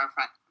Sweden for a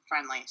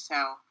friendly.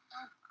 So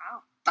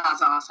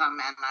that's awesome,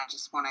 and I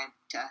just wanted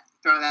to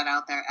throw that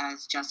out there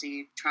as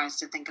Jessie tries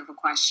to think of a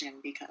question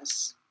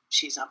because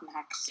she's up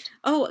next.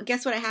 Oh,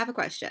 guess what? I have a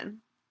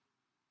question.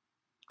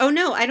 Oh,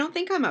 no, I don't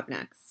think I'm up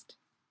next.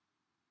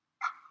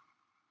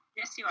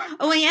 Yes, you are.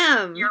 Oh, I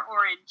am. You're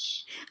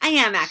orange. I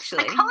am,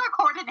 actually. I color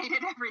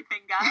coordinated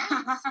everything,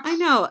 guys. I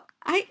know. Am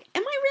I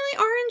really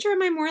orange, or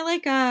am I more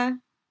like a...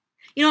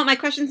 You know what? My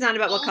question's not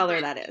about Golden. what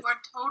color that is. You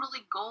are totally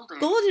golden.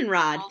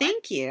 Goldenrod. Golden.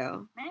 Thank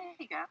you. There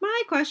you go.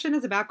 My question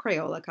is about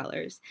Crayola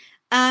colors.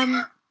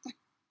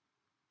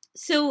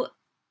 So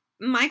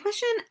my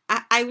question,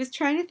 I was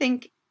trying to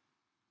think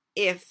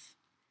if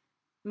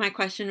my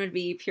question would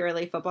be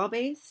purely football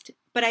based,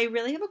 but I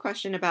really have a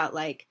question about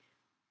like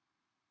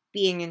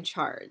being in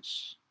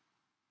charge.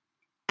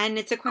 And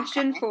it's a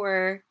question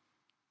for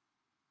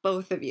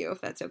both of you,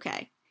 if that's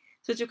okay.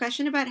 So it's a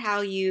question about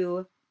how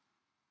you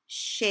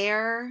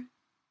share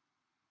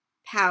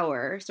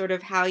power, sort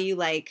of how you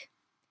like,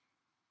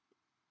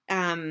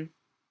 how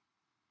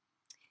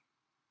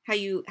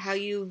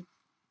you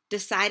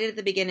decided at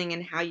the beginning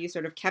and how you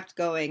sort of kept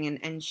going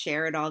and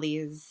shared all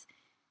these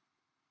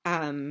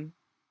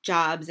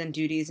jobs and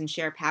duties and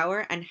share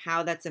power, and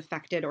how that's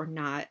affected or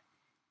not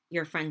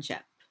your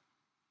friendship.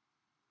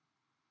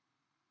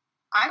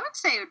 I would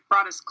say it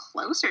brought us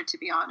closer, to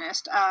be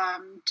honest.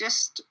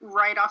 Just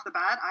right off the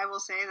bat, I will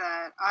say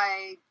that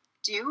I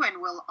do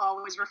and will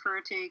always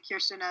refer to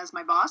Kirsten as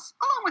my boss,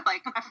 along with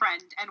like a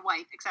friend and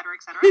wife, etc.,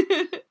 etc.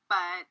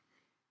 But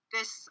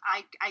this,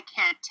 I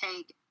can't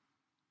take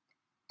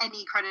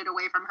any credit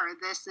away from her.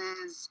 This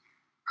is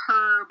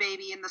her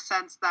baby in the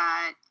sense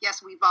that,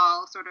 yes, we've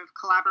all sort of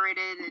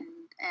collaborated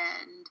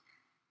and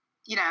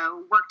you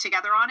know, worked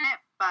together on it,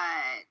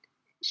 but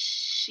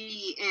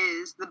she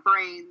is the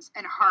brains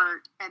and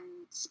heart and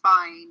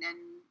spine and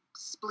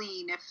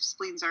spleen, if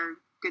spleens are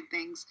good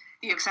things,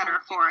 etc.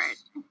 for it.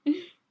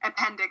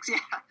 Appendix, yeah.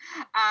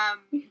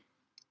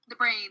 The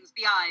brains,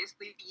 the eyes,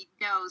 the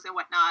nose, and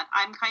whatnot.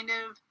 I'm kind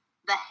of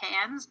the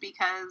hands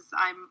because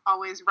I'm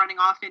always running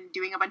off and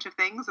doing a bunch of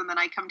things, and then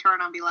I come to her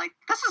and I'll be like,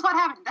 this is what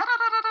happened, da, da,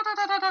 da, da,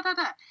 da, da, da,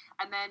 da.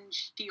 And then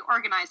she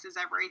organizes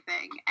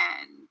everything,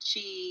 and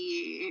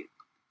she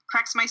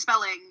corrects my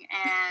spelling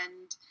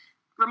and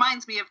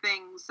reminds me of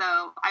things. So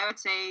I would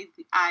say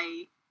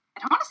I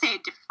don't want to say I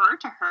defer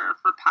to her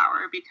for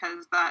power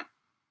because that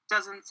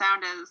doesn't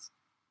sound as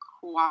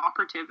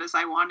cooperative as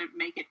I want to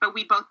make it, but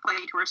we both play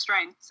to our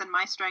strengths, and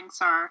my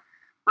strengths are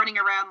running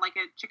around like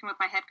a chicken with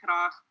my head cut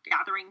off,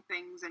 gathering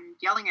things and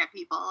yelling at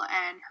people,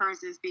 and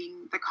hers is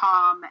being the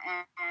calm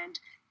and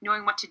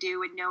knowing what to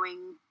do and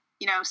knowing,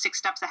 you know, 6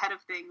 steps ahead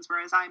of things,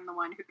 whereas I'm the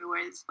one who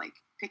is like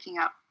picking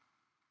up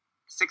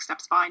 6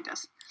 steps behind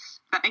us,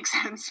 if that makes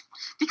sense,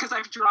 because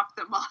I've dropped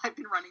them while I've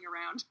been running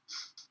around.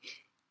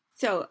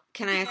 So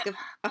can I ask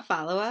a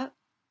follow-up?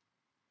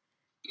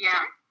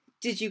 Yeah.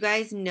 Did you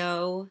guys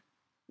know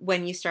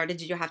when you started,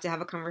 did you have to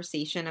have a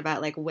conversation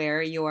about like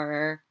where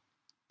your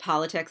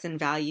politics and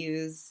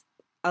values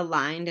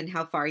aligned and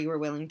how far you were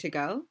willing to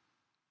go?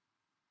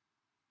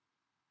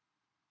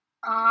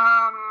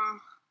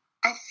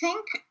 I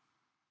think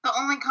the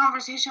only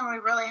conversation we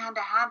really had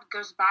to have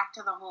goes back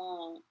to the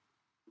whole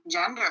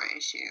gender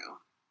issue,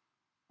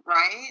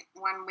 right?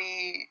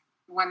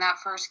 When that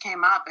first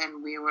came up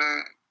and we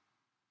were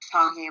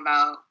talking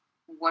about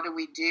what do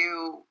we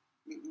do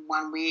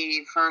when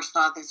we first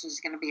thought this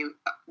was going to be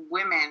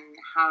women,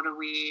 how do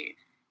we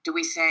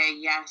say,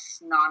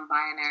 yes,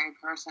 non-binary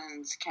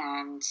persons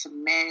can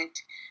submit,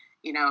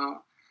 you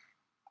know,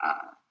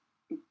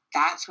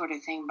 that sort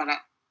of thing. But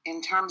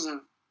in terms of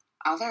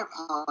other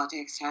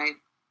politics,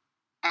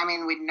 I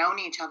mean, we'd known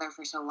each other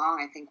for so long,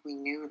 I think we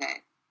knew that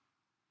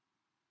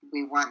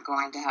we weren't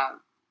going to have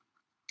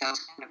those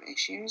kind of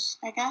issues,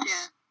 I guess.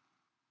 Yeah.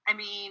 I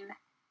mean,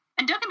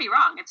 and don't get me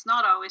wrong, it's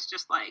not always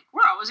just like,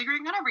 we're always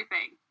agreeing on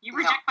everything. You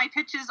reject my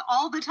pitches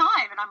all the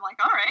time, and I'm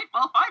like, all right,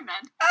 well, fine then.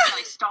 And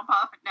I stomp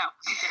off. No,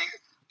 I'm kidding.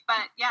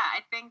 But yeah,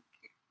 I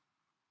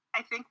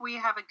think we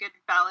have a good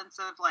balance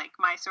of like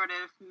my sort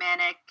of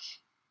manic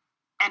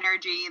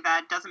energy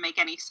that doesn't make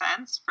any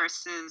sense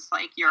versus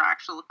like your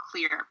actual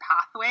clear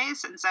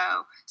pathways. And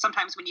so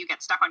sometimes when you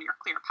get stuck on your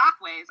clear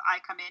pathways, I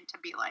come in to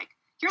be like,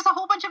 here's a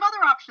whole bunch of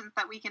other options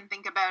that we can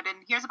think about,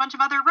 and here's a bunch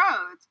of other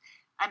roads.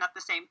 And at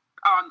the same,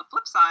 on the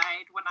flip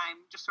side, when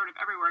I'm just sort of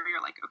everywhere,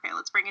 you're like, okay,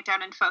 let's bring it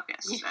down and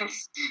focus.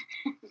 Yes.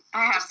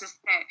 I have to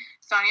say,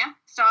 Sonia,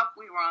 stop.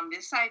 We were on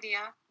this idea.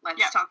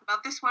 Let's talk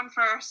about this one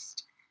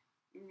first,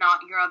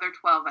 not your other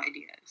 12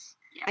 ideas.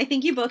 Yeah. I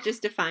think you both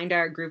just defined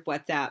our group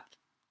WhatsApp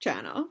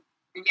channel.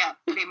 Yeah,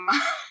 pretty much.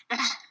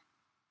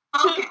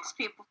 Focus,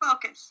 people,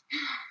 focus.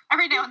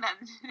 Every now and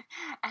then,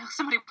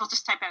 somebody will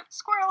just type out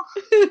squirrel.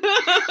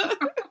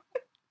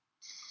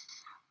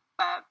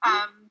 But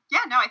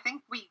yeah, no, I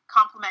think we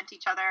complement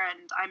each other,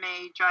 and I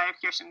may drive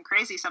Kirsten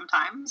crazy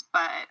sometimes,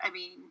 but I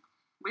mean,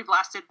 we've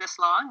lasted this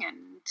long, and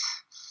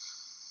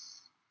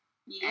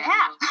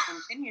yeah, and will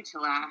continue to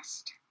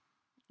last.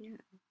 Yeah.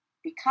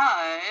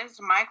 Because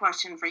my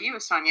question for you,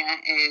 Sonia,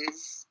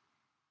 is,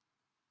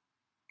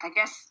 I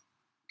guess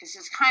this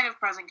is kind of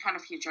present, kind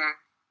of future.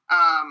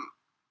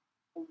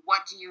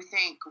 What do you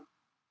think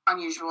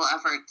Unusual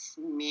Efforts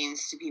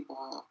means to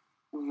people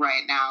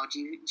right now? Do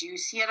you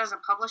see it as a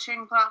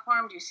publishing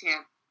platform? Do you see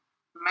it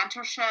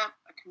mentorship,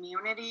 a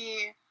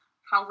community?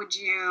 How would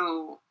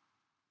you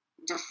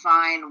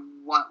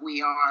define what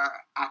we are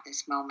at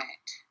this moment?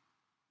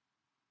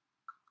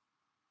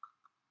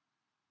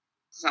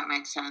 Does that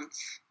make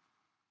sense?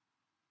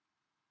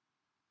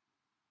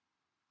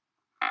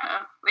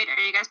 Wait,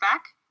 are you guys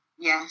back?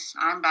 Yes,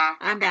 I'm back.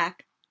 I'm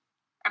back.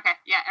 Okay,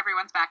 yeah,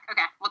 everyone's back.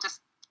 Okay, we'll just,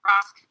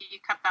 Ross, you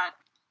cut that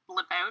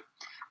blip out.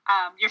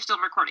 You're still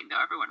recording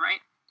though, everyone, right?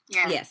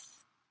 Yeah.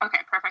 Yes. Okay,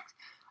 perfect.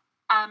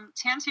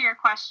 To answer your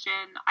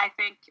question, I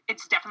think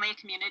it's definitely a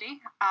community.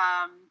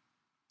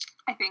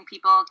 I think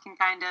people can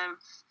kind of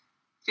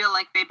feel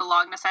like they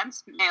belong in a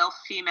sense, male,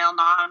 female,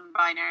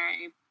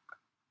 non-binary,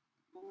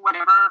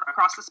 whatever,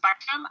 across the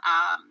spectrum.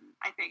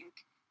 I think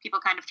people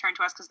kind of turn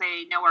to us because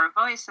they know our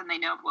voice and they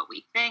know what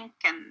we think,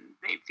 and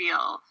they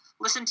feel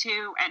listened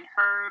to and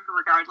heard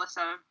regardless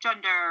of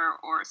gender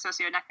or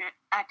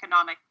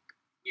socioeconomic,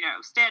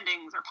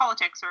 standings or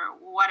politics or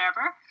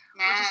whatever.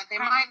 Yeah, they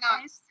might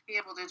not be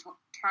able to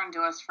turn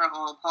to us for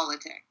all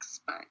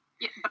politics, but...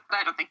 Yeah, but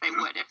I don't think they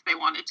would if they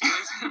wanted to,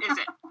 is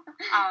it?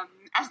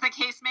 As the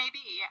case may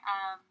be.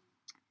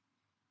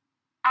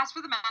 As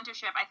for the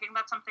mentorship, I think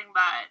that's something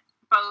that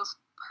both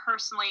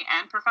personally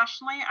and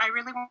professionally I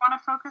really want to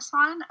focus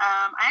on.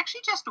 I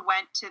actually just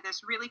went to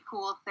this really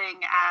cool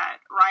thing at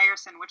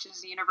Ryerson, which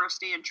is a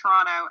university in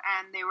Toronto,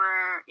 and they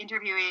were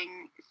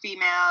interviewing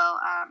female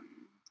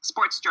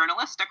sports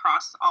journalists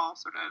across all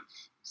sort of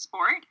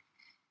sport,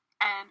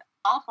 and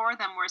all four of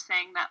them were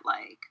saying that,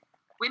 like,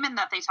 women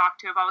that they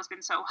talk to have always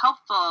been so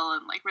helpful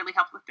and, like, really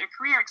helped with their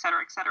career, et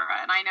cetera, et cetera.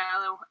 And I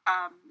know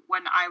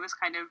when I was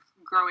kind of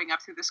growing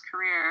up through this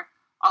career,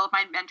 all of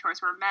my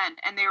mentors were men,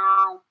 and they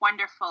were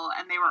wonderful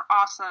and they were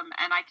awesome,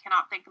 and I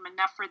cannot thank them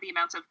enough for the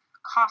amounts of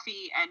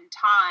coffee and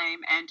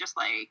time and just,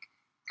 like,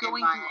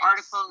 going through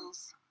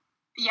articles,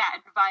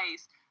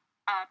 advice,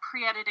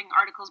 pre-editing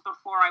articles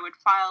before I would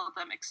file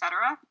them,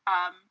 etc.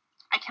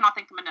 I cannot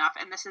thank them enough,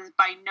 and this is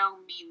by no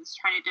means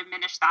trying to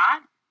diminish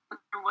that, but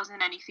there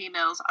wasn't any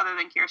females other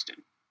than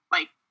Kirsten.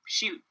 Like,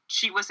 she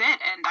was it,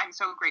 and I'm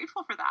so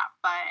grateful for that,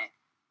 but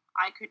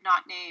I could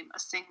not name a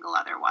single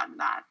other one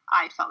that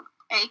I felt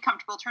A,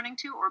 comfortable turning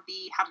to, or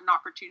B, had an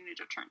opportunity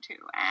to turn to.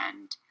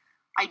 And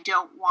I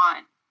don't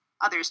want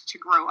others to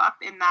grow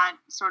up in that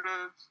sort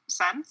of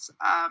sense,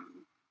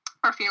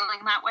 or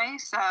feeling that way.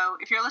 So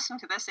if you're listening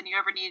to this and you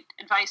ever need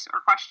advice or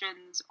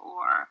questions,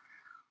 or,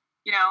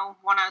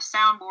 want a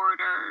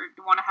soundboard, or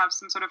want to have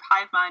some sort of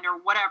hive mind or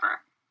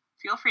whatever,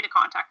 feel free to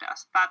contact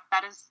us.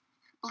 That is,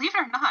 believe it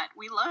or not,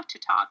 we love to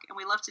talk, and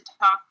we love to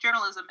talk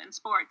journalism and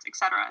sports,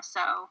 etc.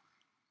 So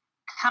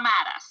come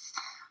at us,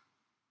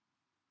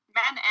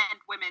 men and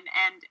women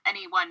and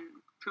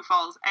anyone who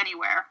falls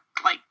anywhere.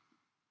 Like,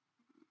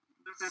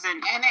 this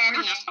isn't and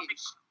any age,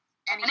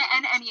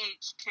 any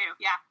age too.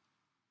 Yeah,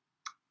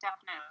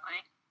 definitely.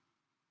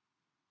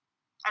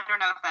 I don't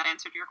know if that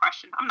answered your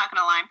question. I'm not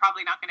gonna lie, I'm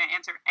probably not gonna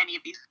answer any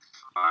of these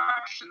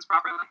questions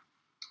properly.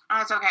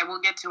 Oh, it's okay.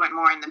 We'll get to it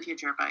more in the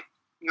future, but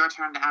your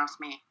turn to ask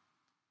me.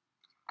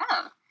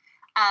 Oh.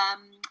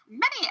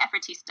 Many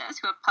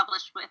effortistas who have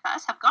published with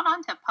us have gone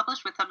on to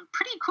publish with some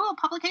pretty cool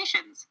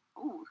publications.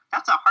 Ooh,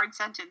 that's a hard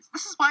sentence.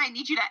 This is why I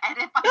need you to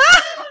edit my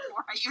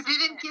before I You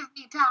didn't give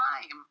me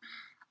time.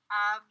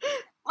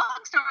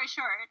 Long story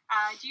short,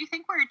 do you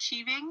think we're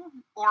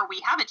achieving, or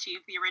we have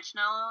achieved, the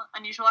original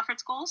Unusual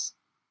Efforts goals?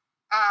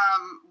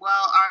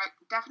 Well,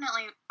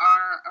 definitely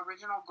our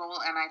original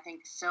goal, and I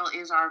think still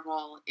is our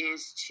goal,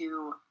 is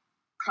to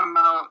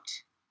promote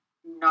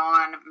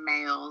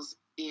non-males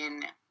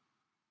in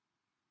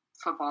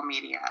football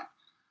media.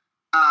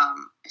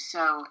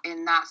 So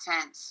in that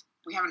sense,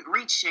 we haven't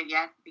reached it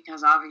yet,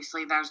 because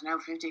obviously there's no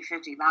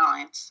 50-50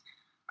 balance.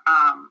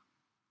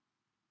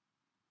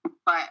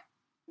 But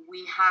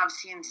we have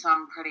seen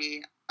some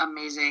pretty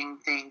amazing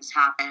things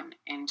happen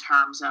in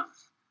terms of,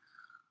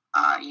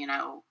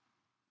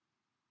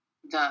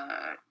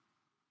 the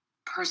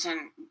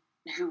person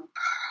who,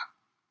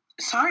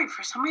 sorry,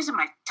 for some reason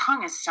my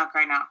tongue is stuck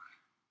right now.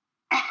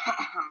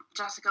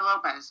 Jessica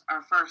Lopez,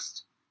 our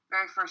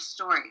very first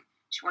story.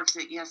 She works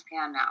at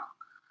ESPN now.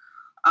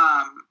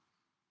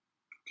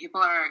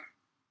 People are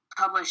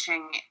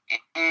publishing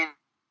in,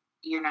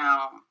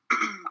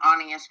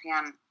 on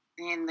ESPN,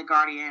 in The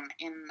Guardian,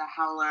 in The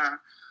Howler,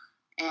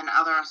 in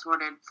other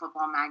assorted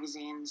football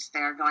magazines.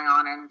 They're going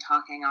on and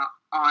talking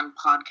on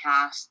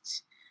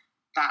podcasts,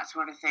 that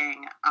sort of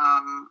thing.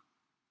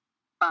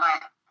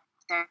 But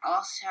it's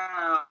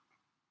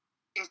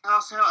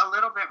also a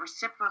little bit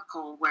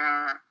reciprocal,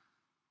 where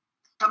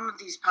some of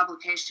these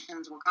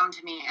publications will come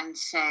to me and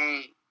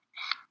say,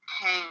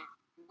 hey,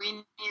 we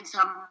need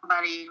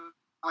somebody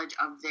knowledge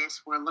of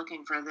this. We're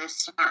looking for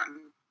this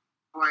certain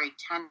story.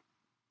 Tend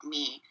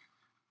me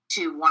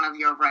to one of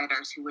your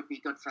writers who would be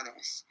good for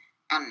this.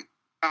 And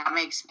that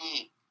makes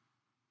me,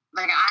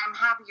 like, I'm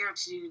happier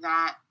to do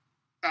that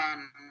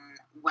than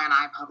when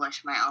I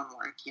publish my own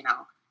work, you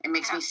know. It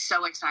makes me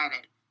so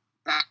excited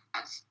that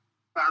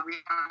our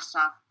reading our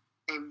stuff,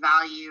 they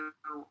value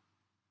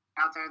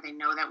out there, they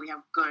know that we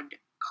have good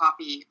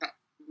copy, that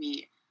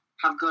we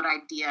have good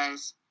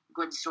ideas,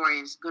 good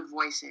stories, good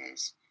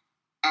voices,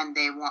 and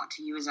they want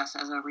to use us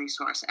as a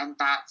resource. And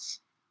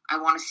I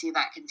want to see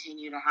that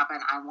continue to happen.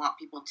 I want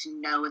people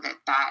to know that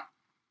that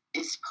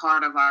is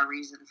part of our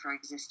reason for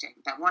existing.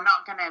 That we're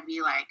not going to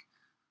be like,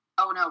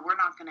 oh no, we're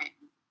not going to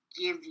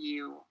give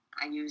you,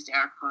 I used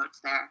air quotes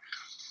there,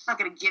 I'm not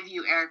going to give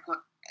you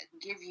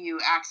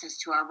access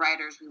to our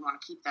writers. We want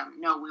to keep them.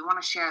 No, we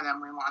want to share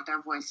them. We want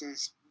their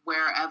voices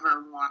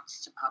wherever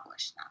wants to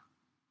publish them.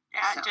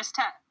 Yeah, so. Just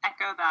to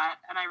echo that,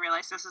 and I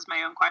realize this is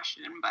my own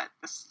question, but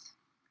this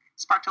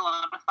sparked a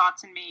lot of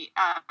thoughts in me.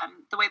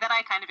 The way that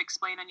I kind of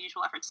explain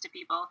Unusual Efforts to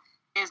people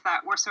is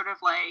that we're sort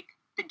of like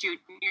the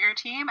junior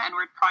team, and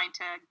we're trying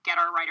to get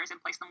our writers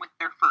and place them with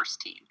their first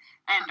team.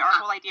 And our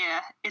whole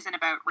idea isn't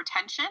about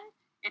retention.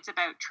 It's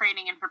about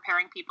training and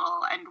preparing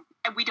people, and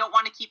we don't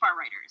want to keep our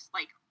writers.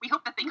 Like, we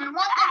hope that they we come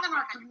want back them in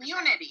our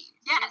community.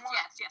 Yes.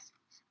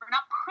 We're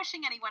not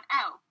pushing anyone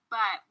out,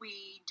 but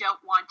we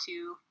don't want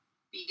to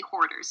be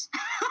hoarders,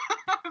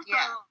 for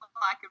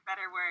lack of a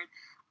better word.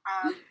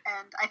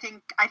 And I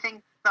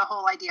think the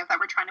whole idea that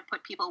we're trying to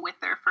put people with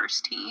their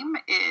first team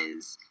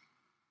is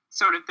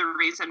sort of the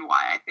reason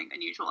why I think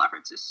Unusual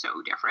Efforts is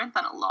so different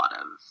than a lot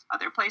of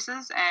other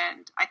places.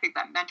 And I think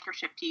that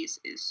mentorship piece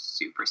is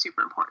super,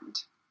 super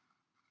important.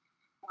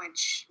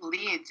 Which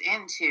leads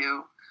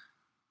into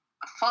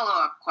a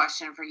follow-up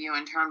question for you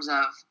in terms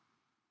of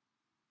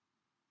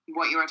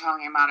what you were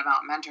talking about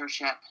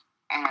mentorship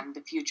and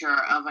the future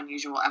of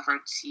Unusual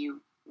Efforts.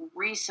 You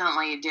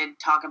recently did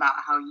talk about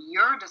how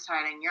you're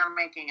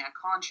making a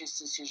conscious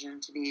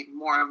decision to be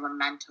more of a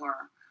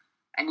mentor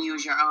and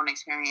use your own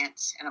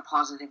experience in a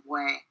positive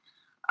way.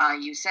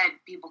 You said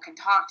people can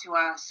talk to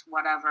us,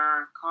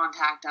 whatever,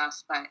 contact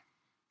us, but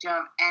do you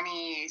have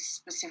any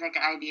specific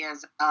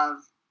ideas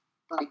of,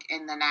 like,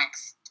 in the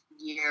next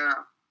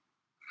year,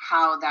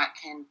 how that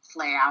can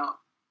play out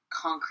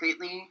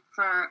concretely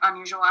for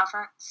Unusual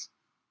Efforts?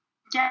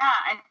 Yeah,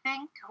 I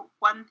think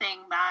one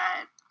thing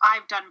that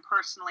I've done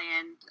personally,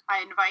 and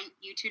I invite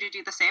you two to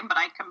do the same, but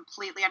I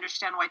completely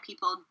understand why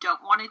people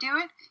don't want to do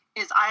it,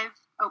 is I've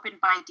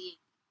opened my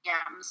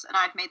DMs and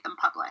I've made them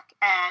public.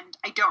 And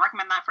I don't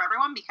recommend that for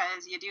everyone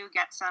because you do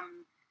get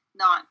some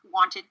not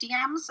wanted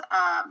DMs.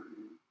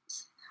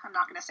 I'm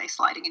not going to say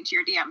sliding into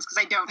your DMs because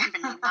I don't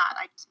even mean that.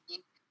 I just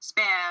mean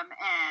spam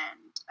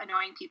and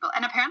annoying people.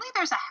 And apparently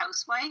there's a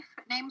housewife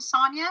named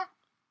Sonia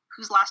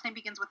whose last name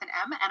begins with an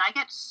M, and I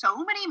get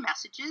so many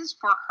messages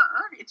for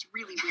her. It's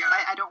really weird.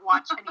 I don't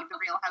watch any of the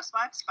Real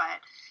Housewives, but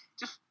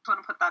just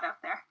want to put that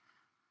out there.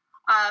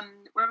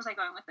 Where was I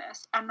going with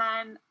this? And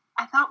then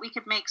I thought we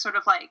could make sort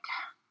of like,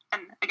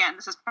 and again,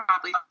 this is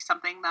probably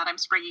something that I'm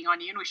springing on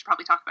you, and we should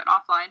probably talk about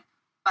offline,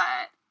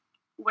 but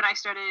when I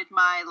started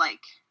my,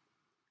 like,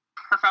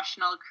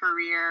 professional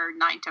career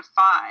 9 to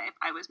 5,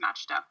 I was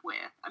matched up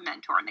with a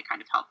mentor, and they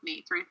kind of helped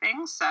me through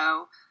things.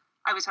 So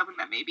I was hoping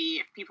that maybe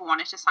if people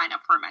wanted to sign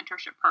up for a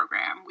mentorship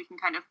program, we can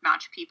kind of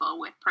match people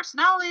with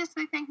personalities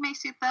they think may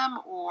suit them,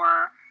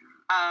 or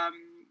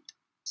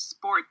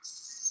soccer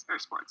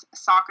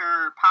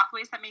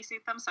pathways that may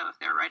suit them. So if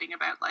they're writing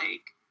about,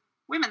 like,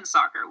 women's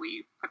soccer,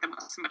 we put them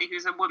with somebody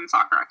who's a women's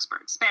soccer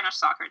expert, Spanish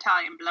soccer,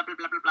 Italian, blah, blah,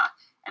 blah, blah, blah.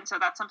 And so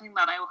that's something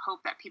that I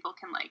hope that people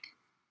can, like,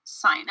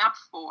 sign up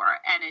for.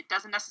 And it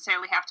doesn't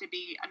necessarily have to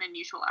be an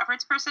Unusual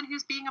Efforts person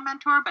who's being a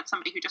mentor, but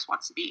somebody who just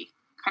wants to be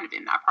kind of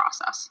in that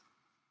process.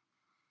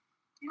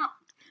 Yeah.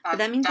 But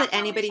that means that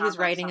anybody who's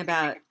writing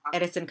about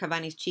Edison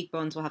Cavani's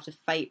cheekbones will have to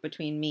fight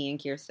between me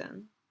and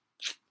Kirsten.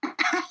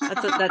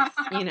 That's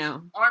you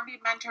know. Or be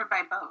mentored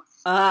by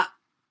both.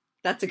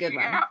 That's a good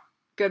one.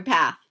 Good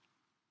path.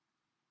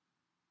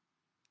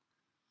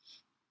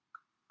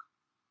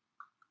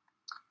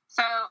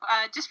 So,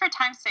 just for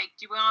time's sake,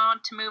 do you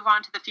want to move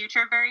on to the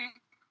future very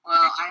well?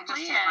 I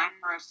just did my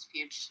first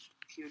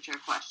future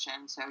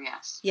question, so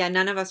yes. Yeah,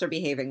 none of us are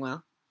behaving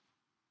well.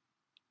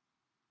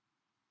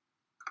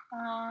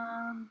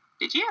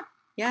 Did you?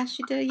 Yeah,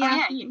 she did.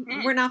 Yeah, you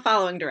did. We're not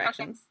following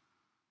directions.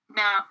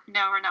 Okay.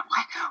 No, we're not.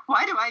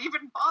 Why do I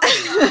even bother?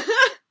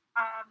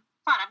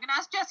 Fine, I'm going to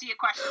ask Jessie a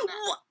question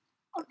then.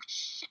 Oh,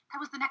 shit, that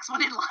was the next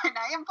one in line.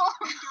 I am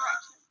following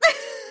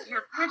directions.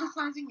 You're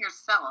criticizing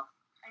yourself.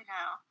 I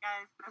know,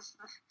 guys. This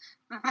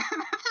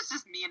is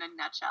just me in a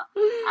nutshell.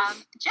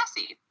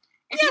 Jessie,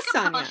 if you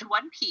could publish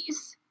one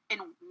piece in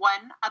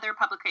one other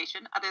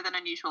publication other than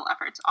Unusual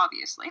Efforts,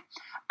 obviously,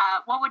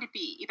 what would it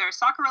be? Either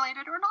soccer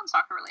related or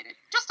non-soccer related?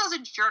 Just as a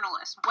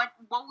journalist, what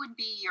would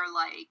be your,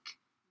 like,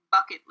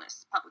 bucket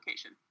list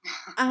publication?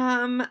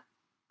 I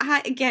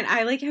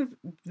like have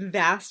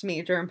vast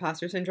major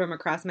imposter syndrome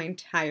across my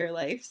entire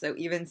life, so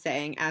even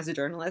saying as a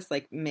journalist,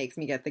 like, makes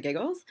me get the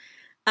giggles.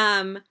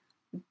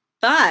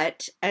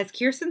 But as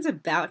Kirsten's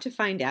about to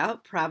find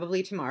out,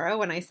 probably tomorrow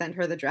when I send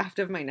her the draft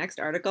of my next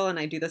article, and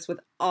I do this with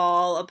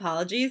all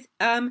apologies,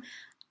 I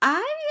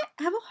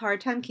have a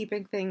hard time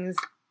keeping things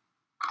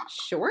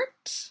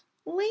short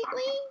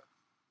lately.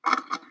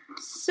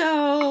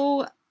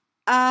 So,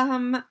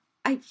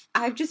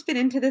 I've just been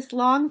into this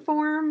long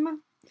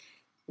form,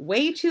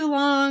 way too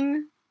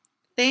long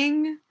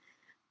thing.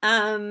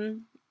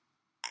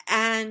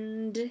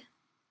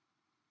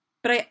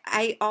 But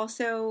I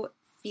also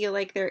feel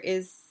like there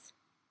is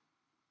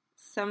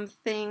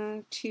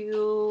something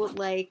to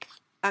like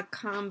a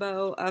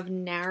combo of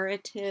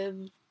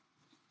narrative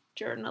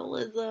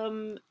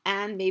journalism,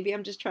 and maybe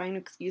I'm just trying to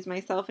excuse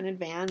myself in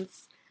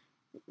advance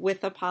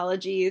with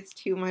apologies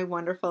to my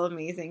wonderful,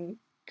 amazing,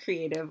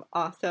 creative,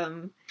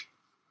 awesome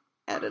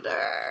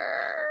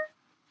editor.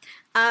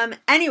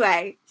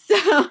 Anyway, so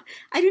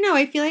I don't know.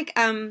 I feel like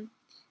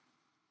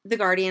The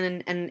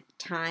Guardian and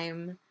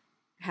Time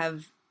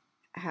have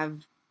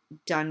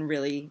done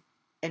really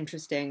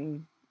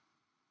interesting,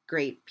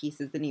 great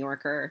pieces. The New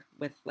Yorker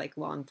with like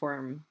long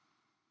form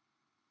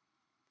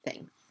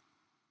things.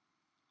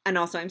 And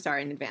also, I'm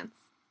sorry in advance.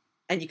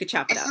 And you could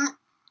chop it up.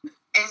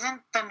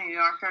 Isn't The New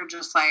Yorker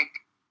just like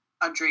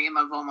a dream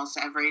of almost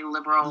every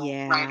liberal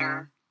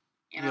writer?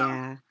 You know?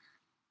 Yeah.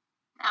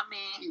 Not me.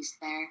 He's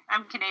there.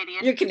 I'm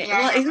Canadian. You're Canadian.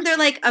 Yeah. Well, isn't there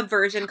like a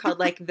version called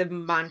like the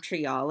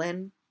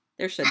Montrealan?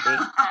 There should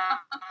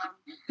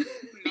be.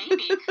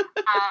 Maybe.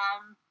 I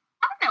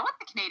don't know what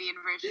the Canadian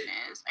version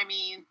is. I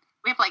mean,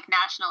 we have like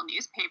national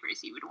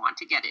newspapers you would want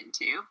to get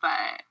into,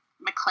 but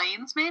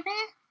Maclean's maybe?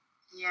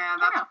 Yeah,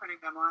 that's a pretty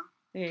good one.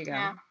 There you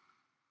go.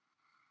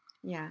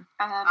 Yeah.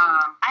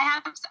 I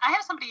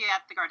have somebody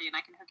at The Guardian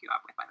I can hook you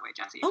up with, by the way,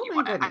 Jesse. If you my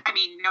want goodness. I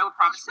mean, no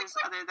promises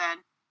other than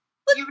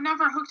You've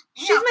never hooked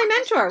me She's up my with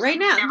this mentor person. right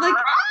now. you never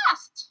Like,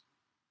 asked.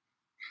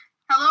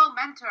 Hello,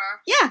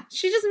 mentor. yeah,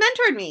 she just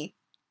mentored me.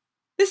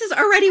 This is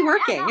already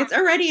working. no. It's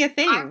already a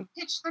thing. I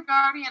pitched The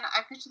Guardian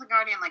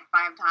like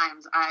 5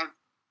 times. I've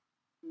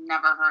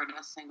never heard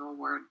a single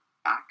word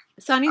back.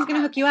 Sonya's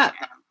gonna hook you up.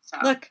 So.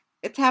 Look,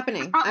 it's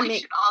happening. Probably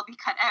should all be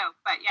cut out,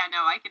 but yeah, no,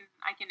 I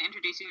can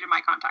introduce you to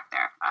my contact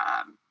there.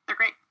 They're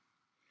great.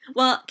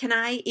 Well, can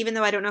I, even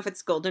though I don't know if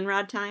it's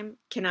goldenrod time,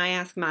 can I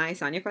ask my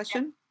Sonya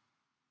question?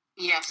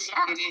 Yes,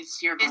 Yeah. it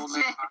is your Is golden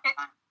it-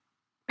 time.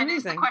 And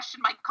is the Amazing.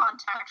 question my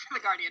contact for The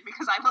Guardian,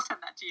 because I will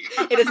send that to you.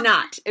 It is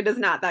not. It is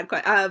not that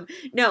question.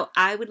 No,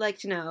 I would like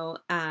to know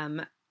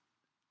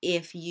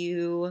if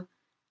you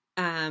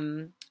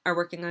are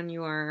working on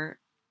your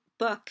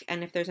book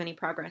and if there's any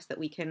progress that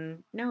we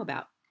can know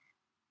about.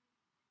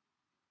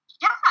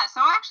 Yeah,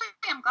 so actually,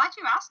 I'm glad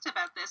you asked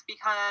about this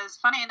because,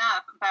 funny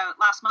enough, about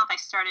last month I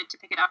started to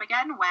pick it up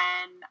again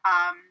when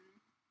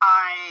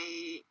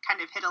I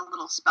kind of hit a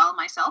little spell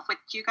myself, which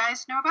you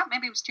guys know about.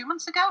 Maybe it was 2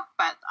 months ago,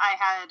 but I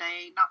had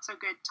a not so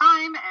good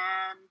time,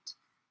 and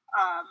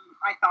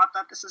I thought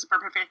that this is a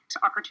perfect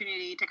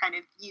opportunity to kind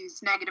of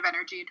use negative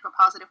energy into a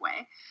positive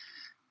way.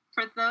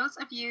 For those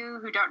of you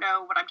who don't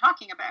know what I'm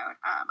talking about,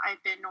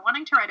 I've been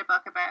wanting to write a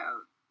book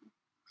about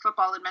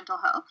football and mental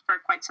health for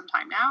quite some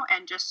time now,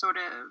 and just sort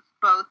of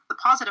both the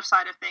positive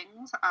side of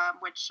things,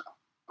 which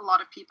a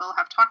lot of people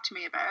have talked to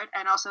me about,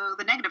 and also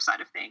the negative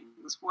side of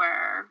things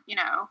where, you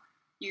know,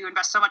 you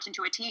invest so much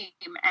into a team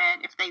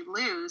and if they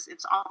lose,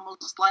 it's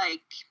almost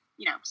like,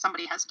 you know,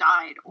 somebody has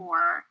died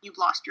or you've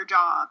lost your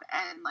job,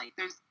 and like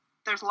there's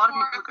a lot of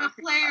people who go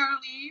through player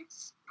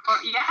leaves. or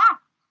yeah,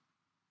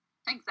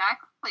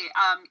 exactly.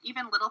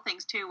 Even little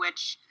things too,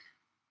 which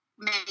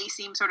may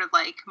seem sort of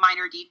like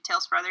minor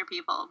details for other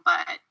people,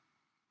 but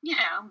you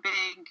know,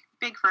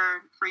 big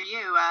for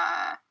you.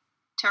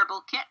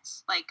 Terrible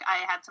kits. Like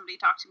I had somebody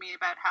talk to me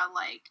about how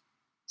like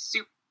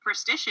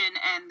superstition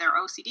and their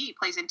OCD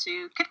plays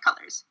into kit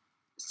colors.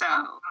 So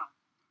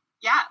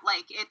yeah,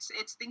 like it's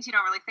things you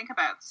don't really think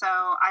about. So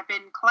I've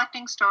been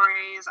collecting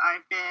stories.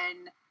 I've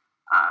been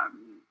I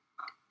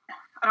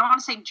don't want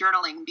to say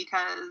journaling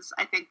because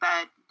I think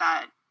that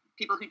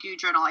people who do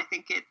journal, I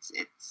think it's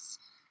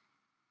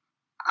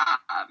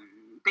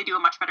they do a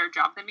much better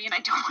job than me, and I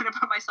don't want to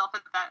put myself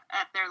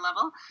at their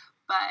level.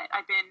 But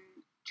I've been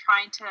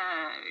trying to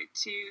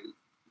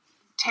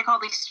take all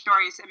these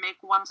stories and make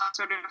one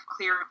sort of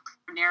clear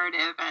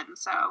narrative. And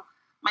so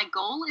my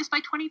goal is by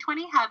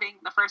 2020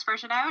 having the first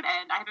version out,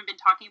 and I haven't been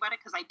talking about it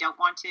because I don't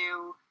want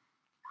to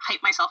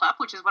hype myself up,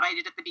 which is what I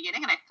did at the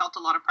beginning, and I felt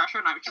a lot of pressure,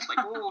 and I was just like,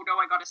 oh no,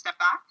 I got to step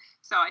back.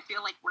 So I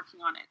feel like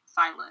working on it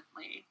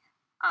silently,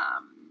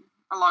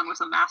 along with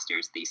a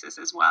master's thesis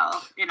as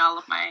well, in all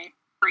of my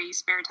free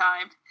spare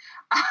time.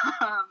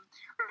 We're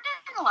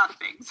doing a lot of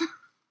things.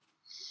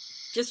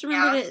 Just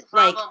remember that's to, the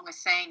problem like, with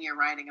saying you're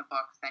writing a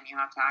book, then you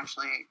have to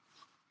actually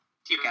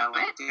go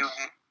and do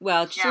it.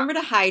 well, just Yeah. remember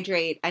to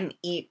hydrate and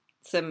eat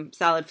some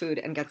solid food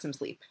and get some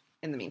sleep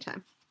in the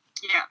meantime.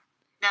 Yeah.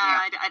 No,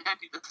 Yeah. I don't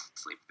do the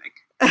sleep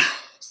thing.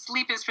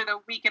 Sleep is for the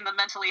weak and the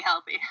mentally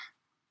healthy.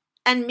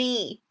 And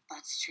me.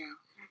 That's true.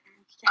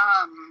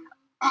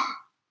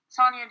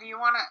 Sonia, do you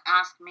want to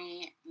ask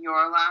me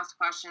your last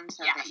question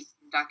so Yes. that you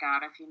can duck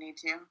out if you need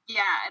to?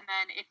 Yeah, and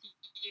then if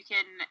you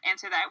can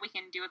answer that, we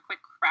can do a quick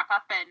wrap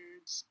up. And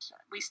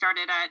we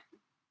started at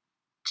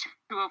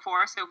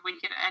 2:04, so we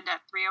can end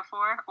at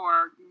 3:04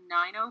 or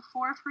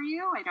 9:04 for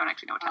you. I don't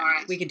actually know what time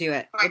Alright. it is. We could do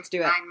it. Like Let's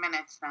do it. 9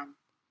 minutes then.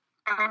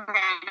 Okay,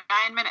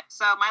 9 minutes.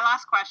 So my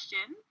last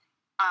question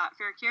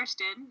for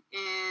Kirsten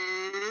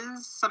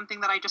is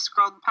something that I just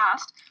scrolled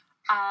past.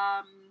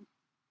 I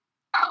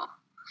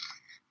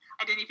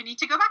didn't even need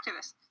to go back to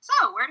this.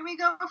 So where do we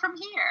go from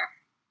here?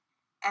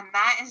 And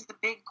that is the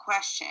big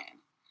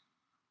question.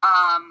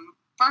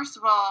 First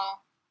of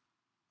all,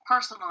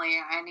 personally,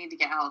 I need to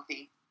get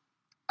healthy.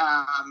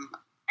 And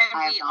I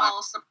we have not.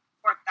 all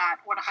support that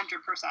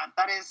 100%.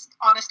 That is,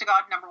 honest to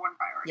God, number one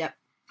priority. Yep.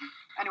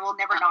 And it will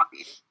never not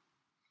be.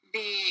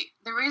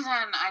 The reason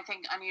I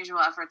think Unusual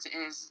Efforts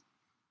is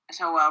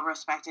so well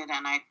respected,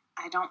 and I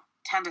don't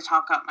tend to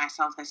talk up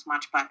myself this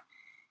much, but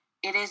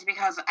it is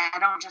because I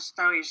don't just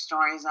throw your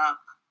stories up.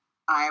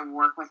 I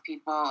work with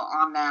people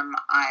on them.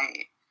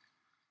 I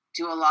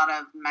do a lot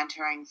of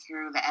mentoring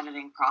through the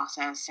editing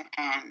process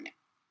and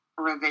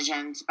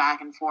revisions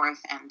back and forth,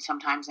 and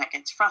sometimes that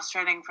gets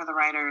frustrating for the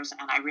writers,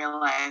 and I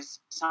realize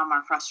some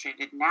are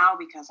frustrated now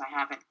because I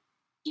haven't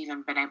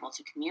even been able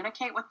to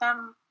communicate with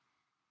them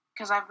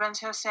because I've been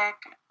so sick.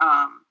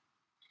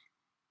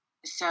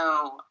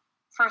 So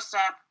first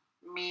step,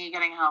 me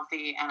getting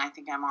healthy, and I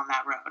think I'm on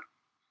that road.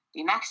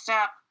 The next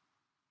step,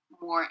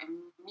 more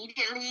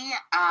immediately,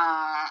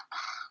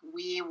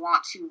 we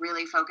want to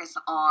really focus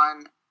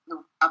on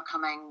the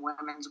upcoming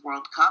Women's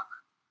World Cup.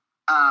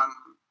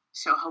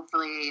 So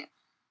hopefully,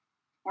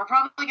 we're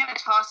probably going to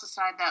toss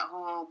aside that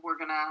whole, we're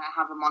going to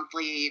have a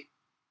monthly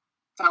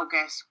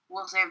focus.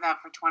 We'll save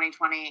that for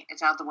 2020.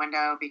 It's out the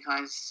window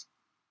because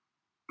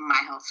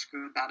my health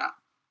screwed that up.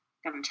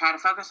 Going to try to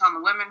focus on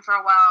the women for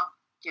a while,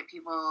 get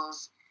people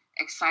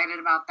excited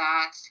about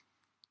that.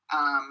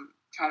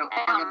 Try to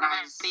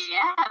organize.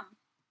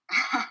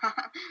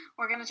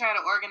 We're going to try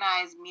to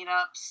organize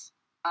meetups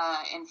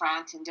in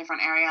France in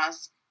different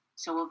areas.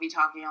 So we'll be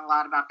talking a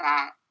lot about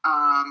that.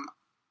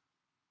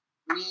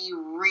 We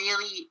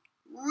really,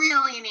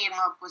 really need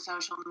help with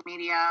social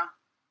media.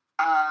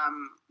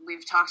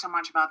 We've talked so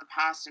much about the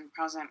past and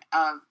present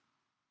of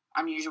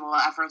Unusual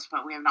Efforts,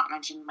 but we have not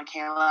mentioned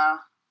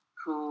Michaela,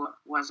 who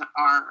was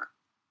our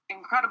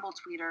incredible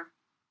tweeter,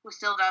 who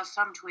still does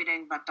some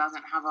tweeting, but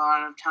doesn't have a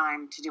lot of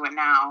time to do it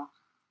now.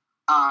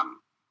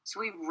 So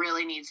we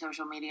really need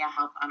social media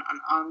help. And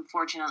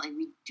unfortunately,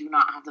 we do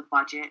not have the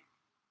budget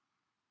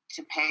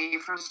to pay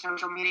for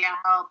social media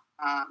help.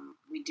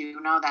 We do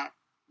know that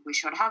we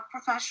should have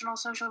professional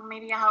social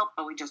media help,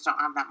 but we just don't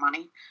have that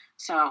money.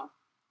 So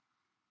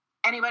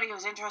anybody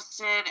who's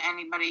interested,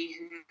 anybody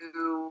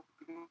who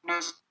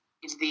knows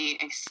the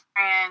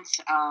experience,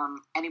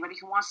 anybody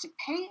who wants to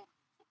pay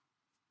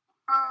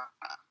for,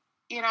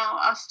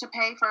 us to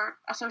pay for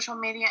a social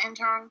media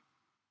intern,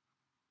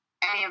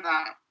 any of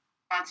that,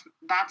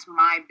 that's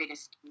my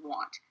biggest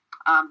want.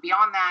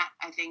 Beyond that,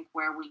 I think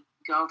where we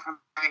go from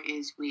there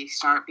is we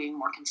start being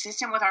more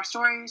consistent with our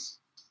stories,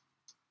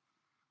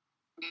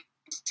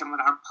 consistent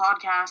with our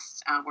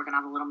podcasts. We're going to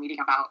have a little meeting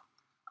about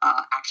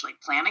actually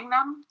planning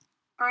them,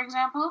 for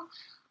example.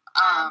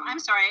 I'm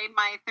sorry,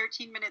 my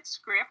 13-minute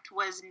script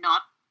was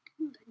not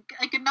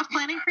good enough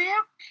planning for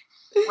you?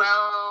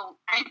 Well,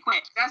 I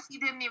quit. Jessie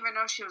didn't even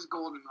know she was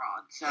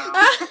goldenrod, so...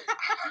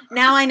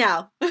 Now I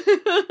know.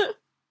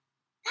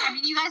 I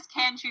mean, you guys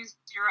can choose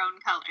your own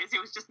colors.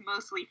 It was just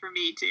mostly for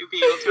me to be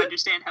able to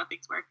understand how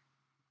things work.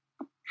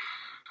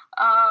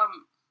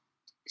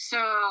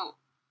 So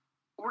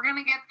we're going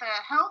to get the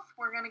health,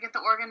 we're going to get the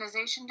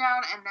organization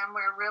down, and then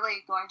we're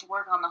really going to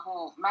work on the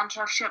whole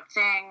mentorship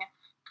thing,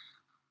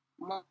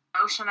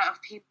 motion of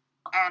people,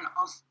 and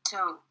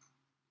also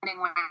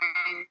finding ways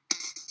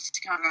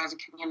to kind of as a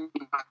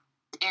community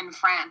in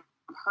France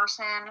in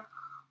person,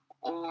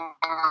 or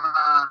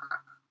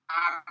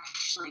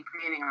actually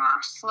creating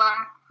our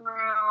Slack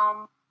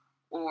room,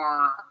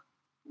 or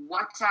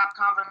WhatsApp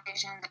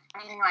conversations,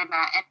 anything like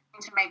that,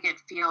 anything to make it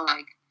feel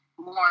like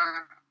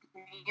more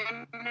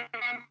unity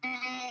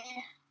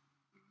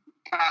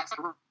that's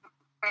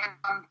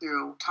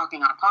through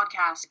talking on a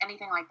podcast,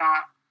 anything like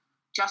that,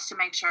 just to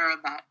make sure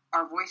that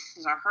our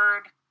voices are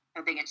heard,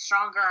 that they get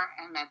stronger,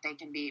 and that they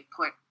can be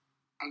put,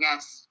 I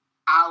guess,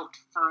 out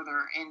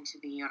further into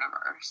the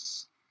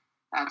universe.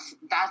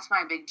 That's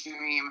my big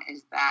dream,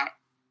 is that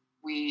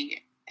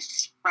we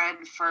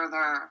spread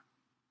further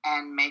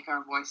and make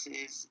our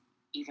voices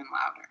even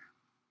louder.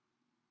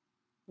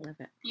 Love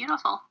it.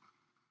 Beautiful.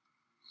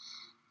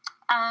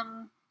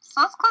 So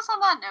let's close on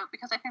that note,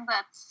 because I think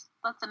that's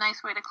a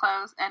nice way to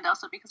close, and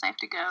also because I have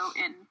to go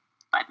in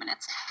 5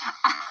 minutes.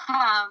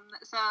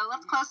 So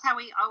let's close how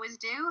we always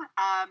do.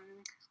 A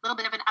little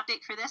bit of an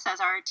update for this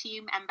as our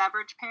team and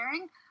beverage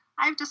pairing.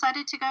 I've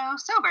decided to go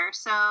sober,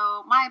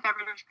 so my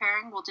beverage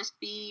pairing will just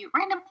be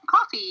random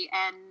coffee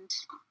and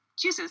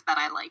juices that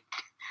I like.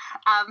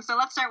 So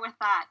let's start with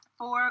that.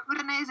 For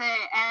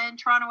Udinese and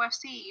Toronto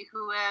FC,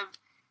 who have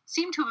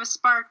seem to have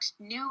sparked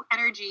new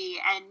energy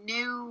and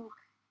new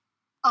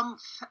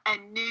oomph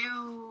and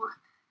new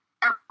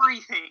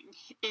everything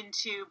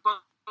into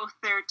both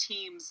their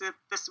teams.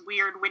 This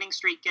weird winning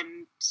streak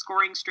and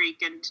scoring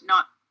streak and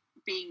not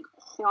being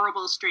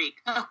horrible streak.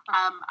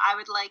 I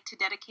would like to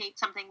dedicate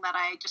something that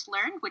I just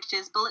learned, which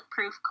is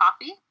bulletproof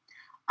coffee.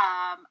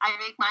 I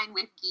make mine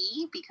with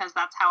ghee because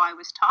that's how I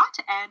was taught,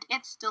 and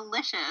it's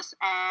delicious.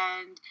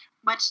 And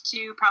much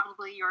to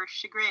probably your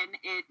chagrin,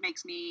 it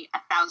makes me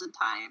 1,000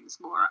 times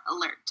more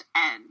alert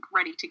and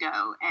ready to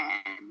go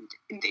and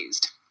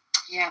enthused.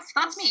 Yes,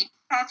 so that's me.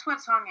 That's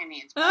what Sonia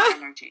needs, more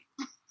energy.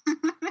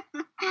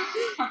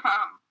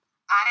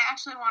 I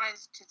actually wanted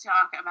to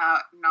talk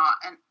about not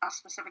a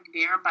specific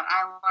beer, but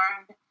I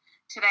learned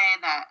today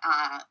that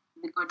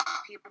the good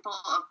people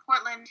of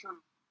Portland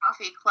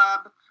Coffee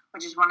Club,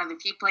 which is one of the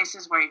few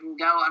places where you can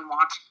go and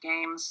watch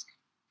games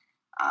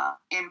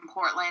in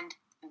Portland,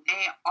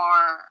 they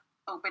are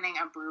opening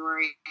a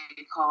brewery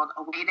called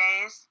Away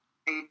Days.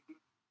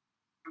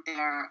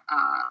 Their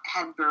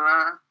head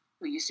brewer,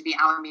 who used to be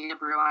Alameda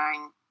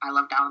Brewing. I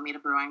loved Alameda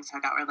Brewing, so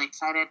I got really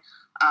excited.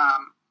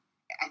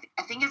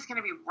 I think it's going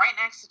to be right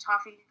next to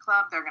Toffee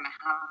Club. They're going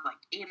to have like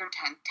 8 or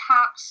 10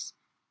 taps,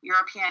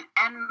 European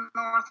and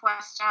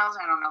Northwest styles.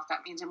 I don't know if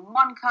that means in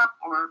one cup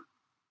or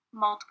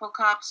multiple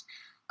cups,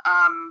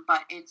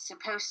 but it's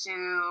supposed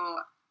to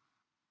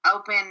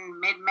open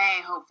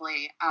mid-May,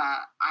 hopefully.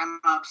 I'm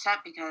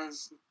upset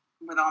because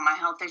with all my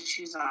health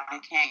issues, I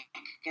can't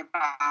get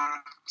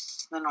back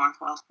to the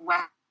Northwest.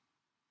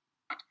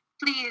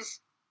 Please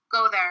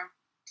go there.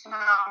 Tell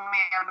me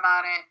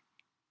about it.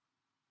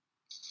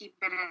 Keep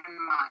it in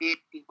mind,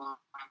 people.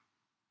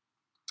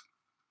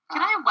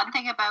 Can I have one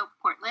thing about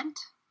Portland?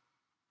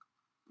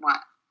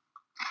 What?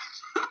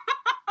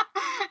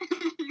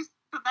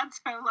 That's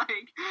so,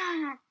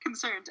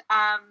 concerned.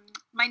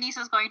 My niece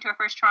is going to her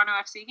first Toronto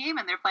FC game,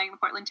 and they're playing the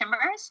Portland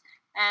Timbers,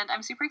 and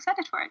I'm super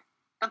excited for it.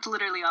 That's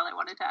literally all I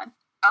wanted to add.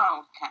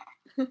 Oh,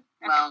 okay.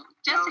 Well,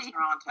 Jesse.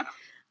 Toronto.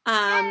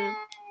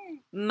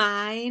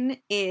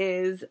 Mine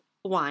is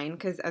wine,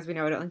 because as we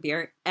know, I don't like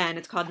beer, and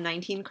it's called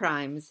 19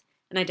 Crimes,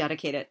 and I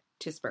dedicate it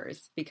to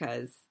Spurs,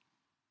 because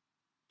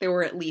there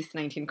were at least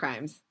 19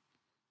 crimes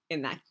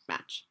in that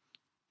match.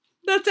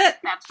 That's it.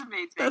 That's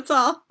amazing. That's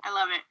all. I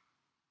love it.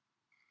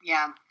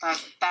 Yeah,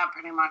 that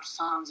pretty much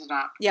sums it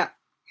up. Yeah.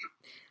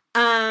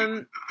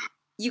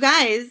 You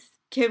guys,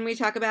 can we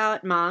talk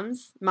about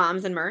moms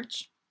and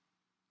merch?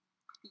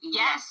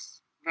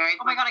 Yes. Very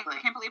quickly. Oh my god, I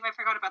can't believe I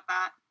forgot about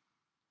that.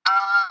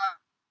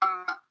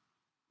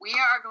 We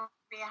are going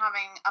to be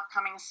having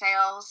upcoming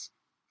sales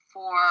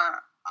for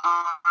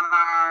on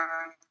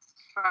our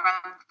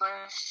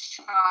Threadless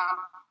shop.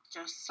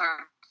 Just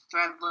search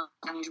Threadless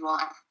Unusual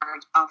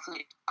Effort.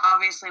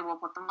 Obviously, we'll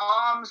put the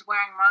moms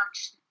wearing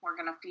merch. We're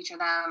going to feature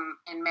them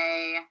in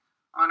May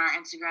on our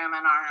Instagram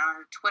and on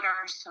our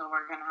Twitter. So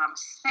we're going to have a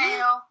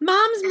sale.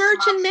 Mom's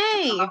merch in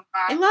May.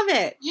 I love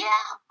it. Yeah,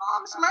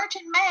 mom's merch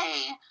in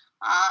May.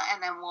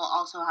 And then we'll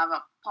also have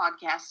a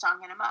podcast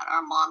talking about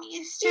our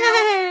mommies too.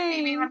 Yay!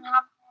 Maybe even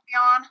have Mommy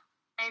on.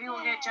 Maybe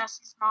we'll get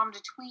Jesse's mom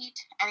to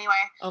tweet.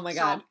 Anyway. Oh my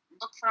god. So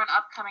look for an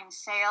upcoming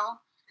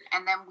sale.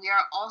 And then we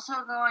are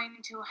also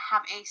going to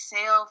have a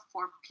sale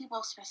for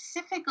people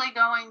specifically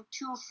going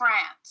to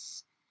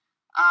France.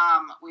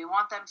 We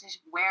want them to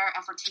wear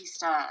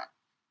Effortista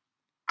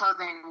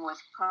clothing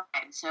with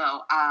pride.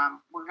 So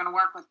we're going to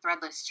work with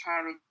Threadless to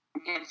try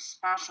to get a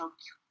special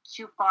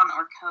coupon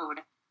or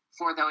code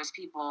for those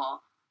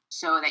people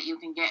so that you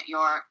can get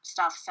your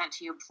stuff sent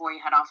to you before you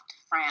head off to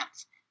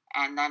France,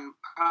 and then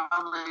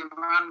probably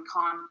run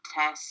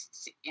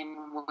contests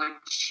in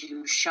which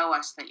you show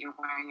us that you're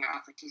wearing your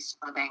Effortista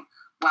clothing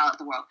while at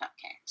the World Cup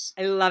games.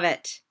 I love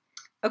it.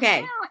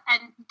 Okay.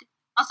 And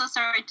also,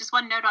 sorry, just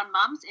one note on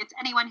moms. It's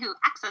anyone who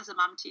acts as a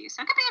mom to you.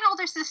 So it could be an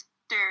older sister,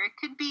 it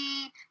could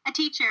be a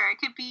teacher, it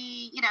could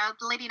be,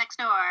 the lady next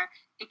door,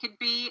 it could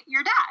be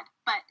your dad,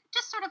 but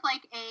just sort of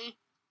like a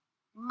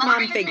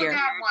mom figure.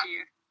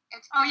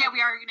 Oh yeah,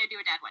 we are going to do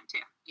a dad one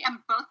too. Yeah. And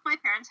both my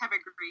parents have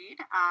agreed,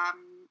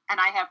 and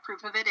I have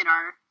proof of it in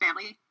our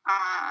family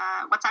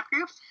WhatsApp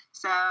group.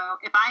 So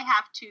if I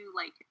have to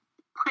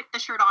put the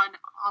shirt on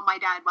my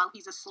dad while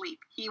he's asleep,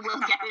 he will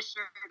get his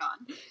shirt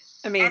on.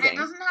 Amazing. And it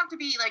doesn't have to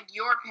be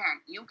your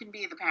parent. You can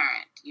be the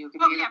parent. You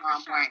can be the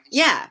mom wearing the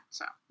shirt.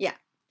 So yeah.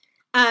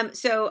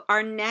 So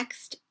our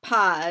next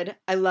pod,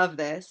 I love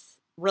this.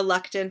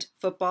 Reluctant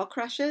football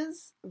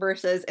crushes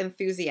versus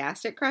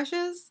enthusiastic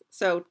crushes.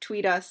 So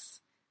tweet us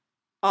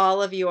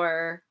all of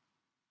your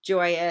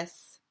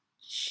joyous,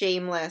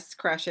 shameless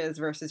crushes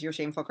versus your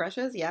shameful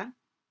crushes. Yeah?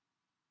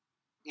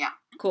 Yeah.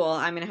 Cool.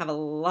 I'm going to have a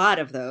lot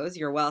of those.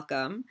 You're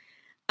welcome.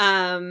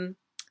 And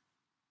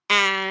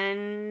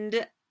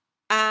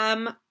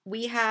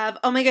we have,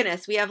 oh my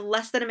goodness, we have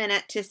less than a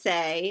minute to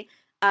say,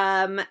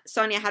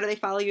 Sonia, how do they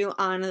follow you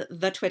on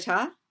the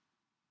Twitter?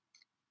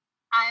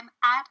 I'm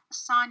at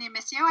Sonia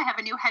Missio. I have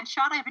a new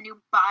headshot. I have a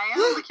new bio.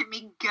 Look at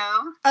me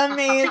go.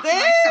 Amazing.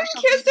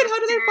 Kirsten, how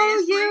do they follow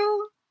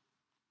you?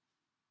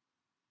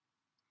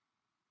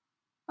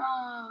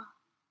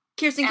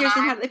 Kirsten, And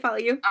how do they follow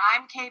you?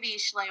 I'm Katie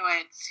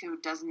Schlewitz, who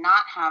does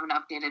not have an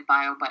updated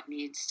bio, but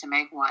needs to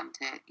make one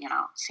to,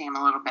 seem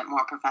a little bit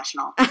more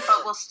professional.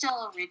 But will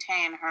still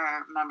retain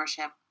her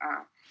membership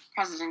or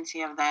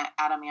presidency of the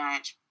Adam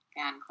Yonich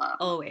fan club.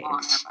 Always.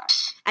 On her back.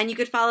 And you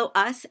could follow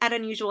us at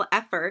Unusual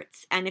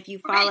Efforts. And if you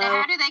follow... Right,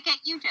 how do they get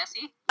you,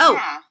 Jesse? Oh,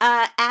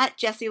 Yeah. at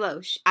Jessie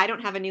Loesch. I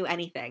don't have a new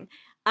anything.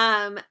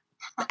 And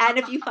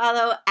if you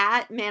follow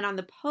at Man on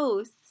the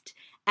Post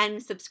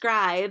and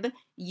subscribe,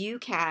 you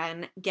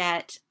can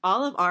get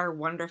all of our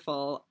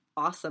wonderful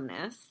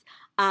awesomeness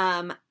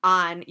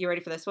on, you ready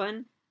for this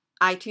one?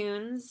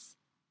 iTunes,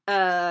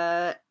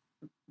 blah,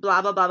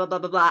 blah, blah, blah, blah,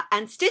 blah, blah,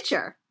 and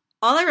Stitcher.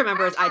 All I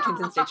remember is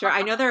iTunes and Stitcher.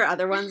 I know there are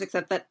other ones,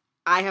 except that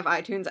I have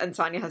iTunes and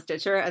Sonia has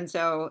Stitcher, and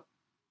so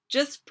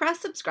just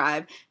press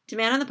subscribe to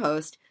Man on the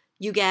Post.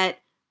 You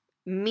get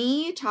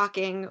me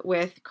talking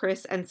with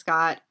Chris and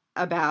Scott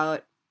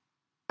about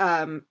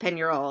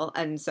Penurol,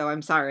 and so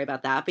I'm sorry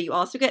about that, but you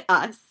also get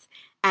us,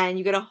 and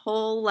you get a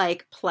whole,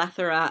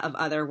 plethora of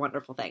other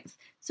wonderful things.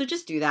 So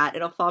just do that.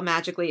 It'll fall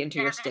magically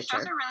into your Stitcher.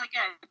 Those are really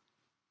good.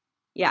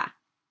 Yeah.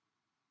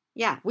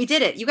 Yeah, we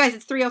did it. You guys,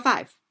 it's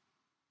 3:05.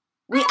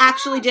 We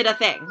actually did a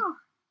thing.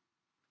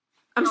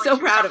 I'm so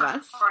proud of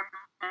us.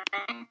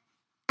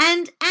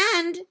 And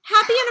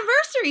happy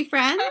anniversary,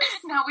 friends.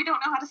 No, we don't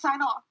know how to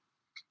sign off.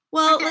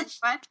 Well, Okay,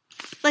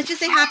 let's just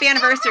say happy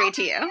anniversary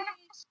to you. Happy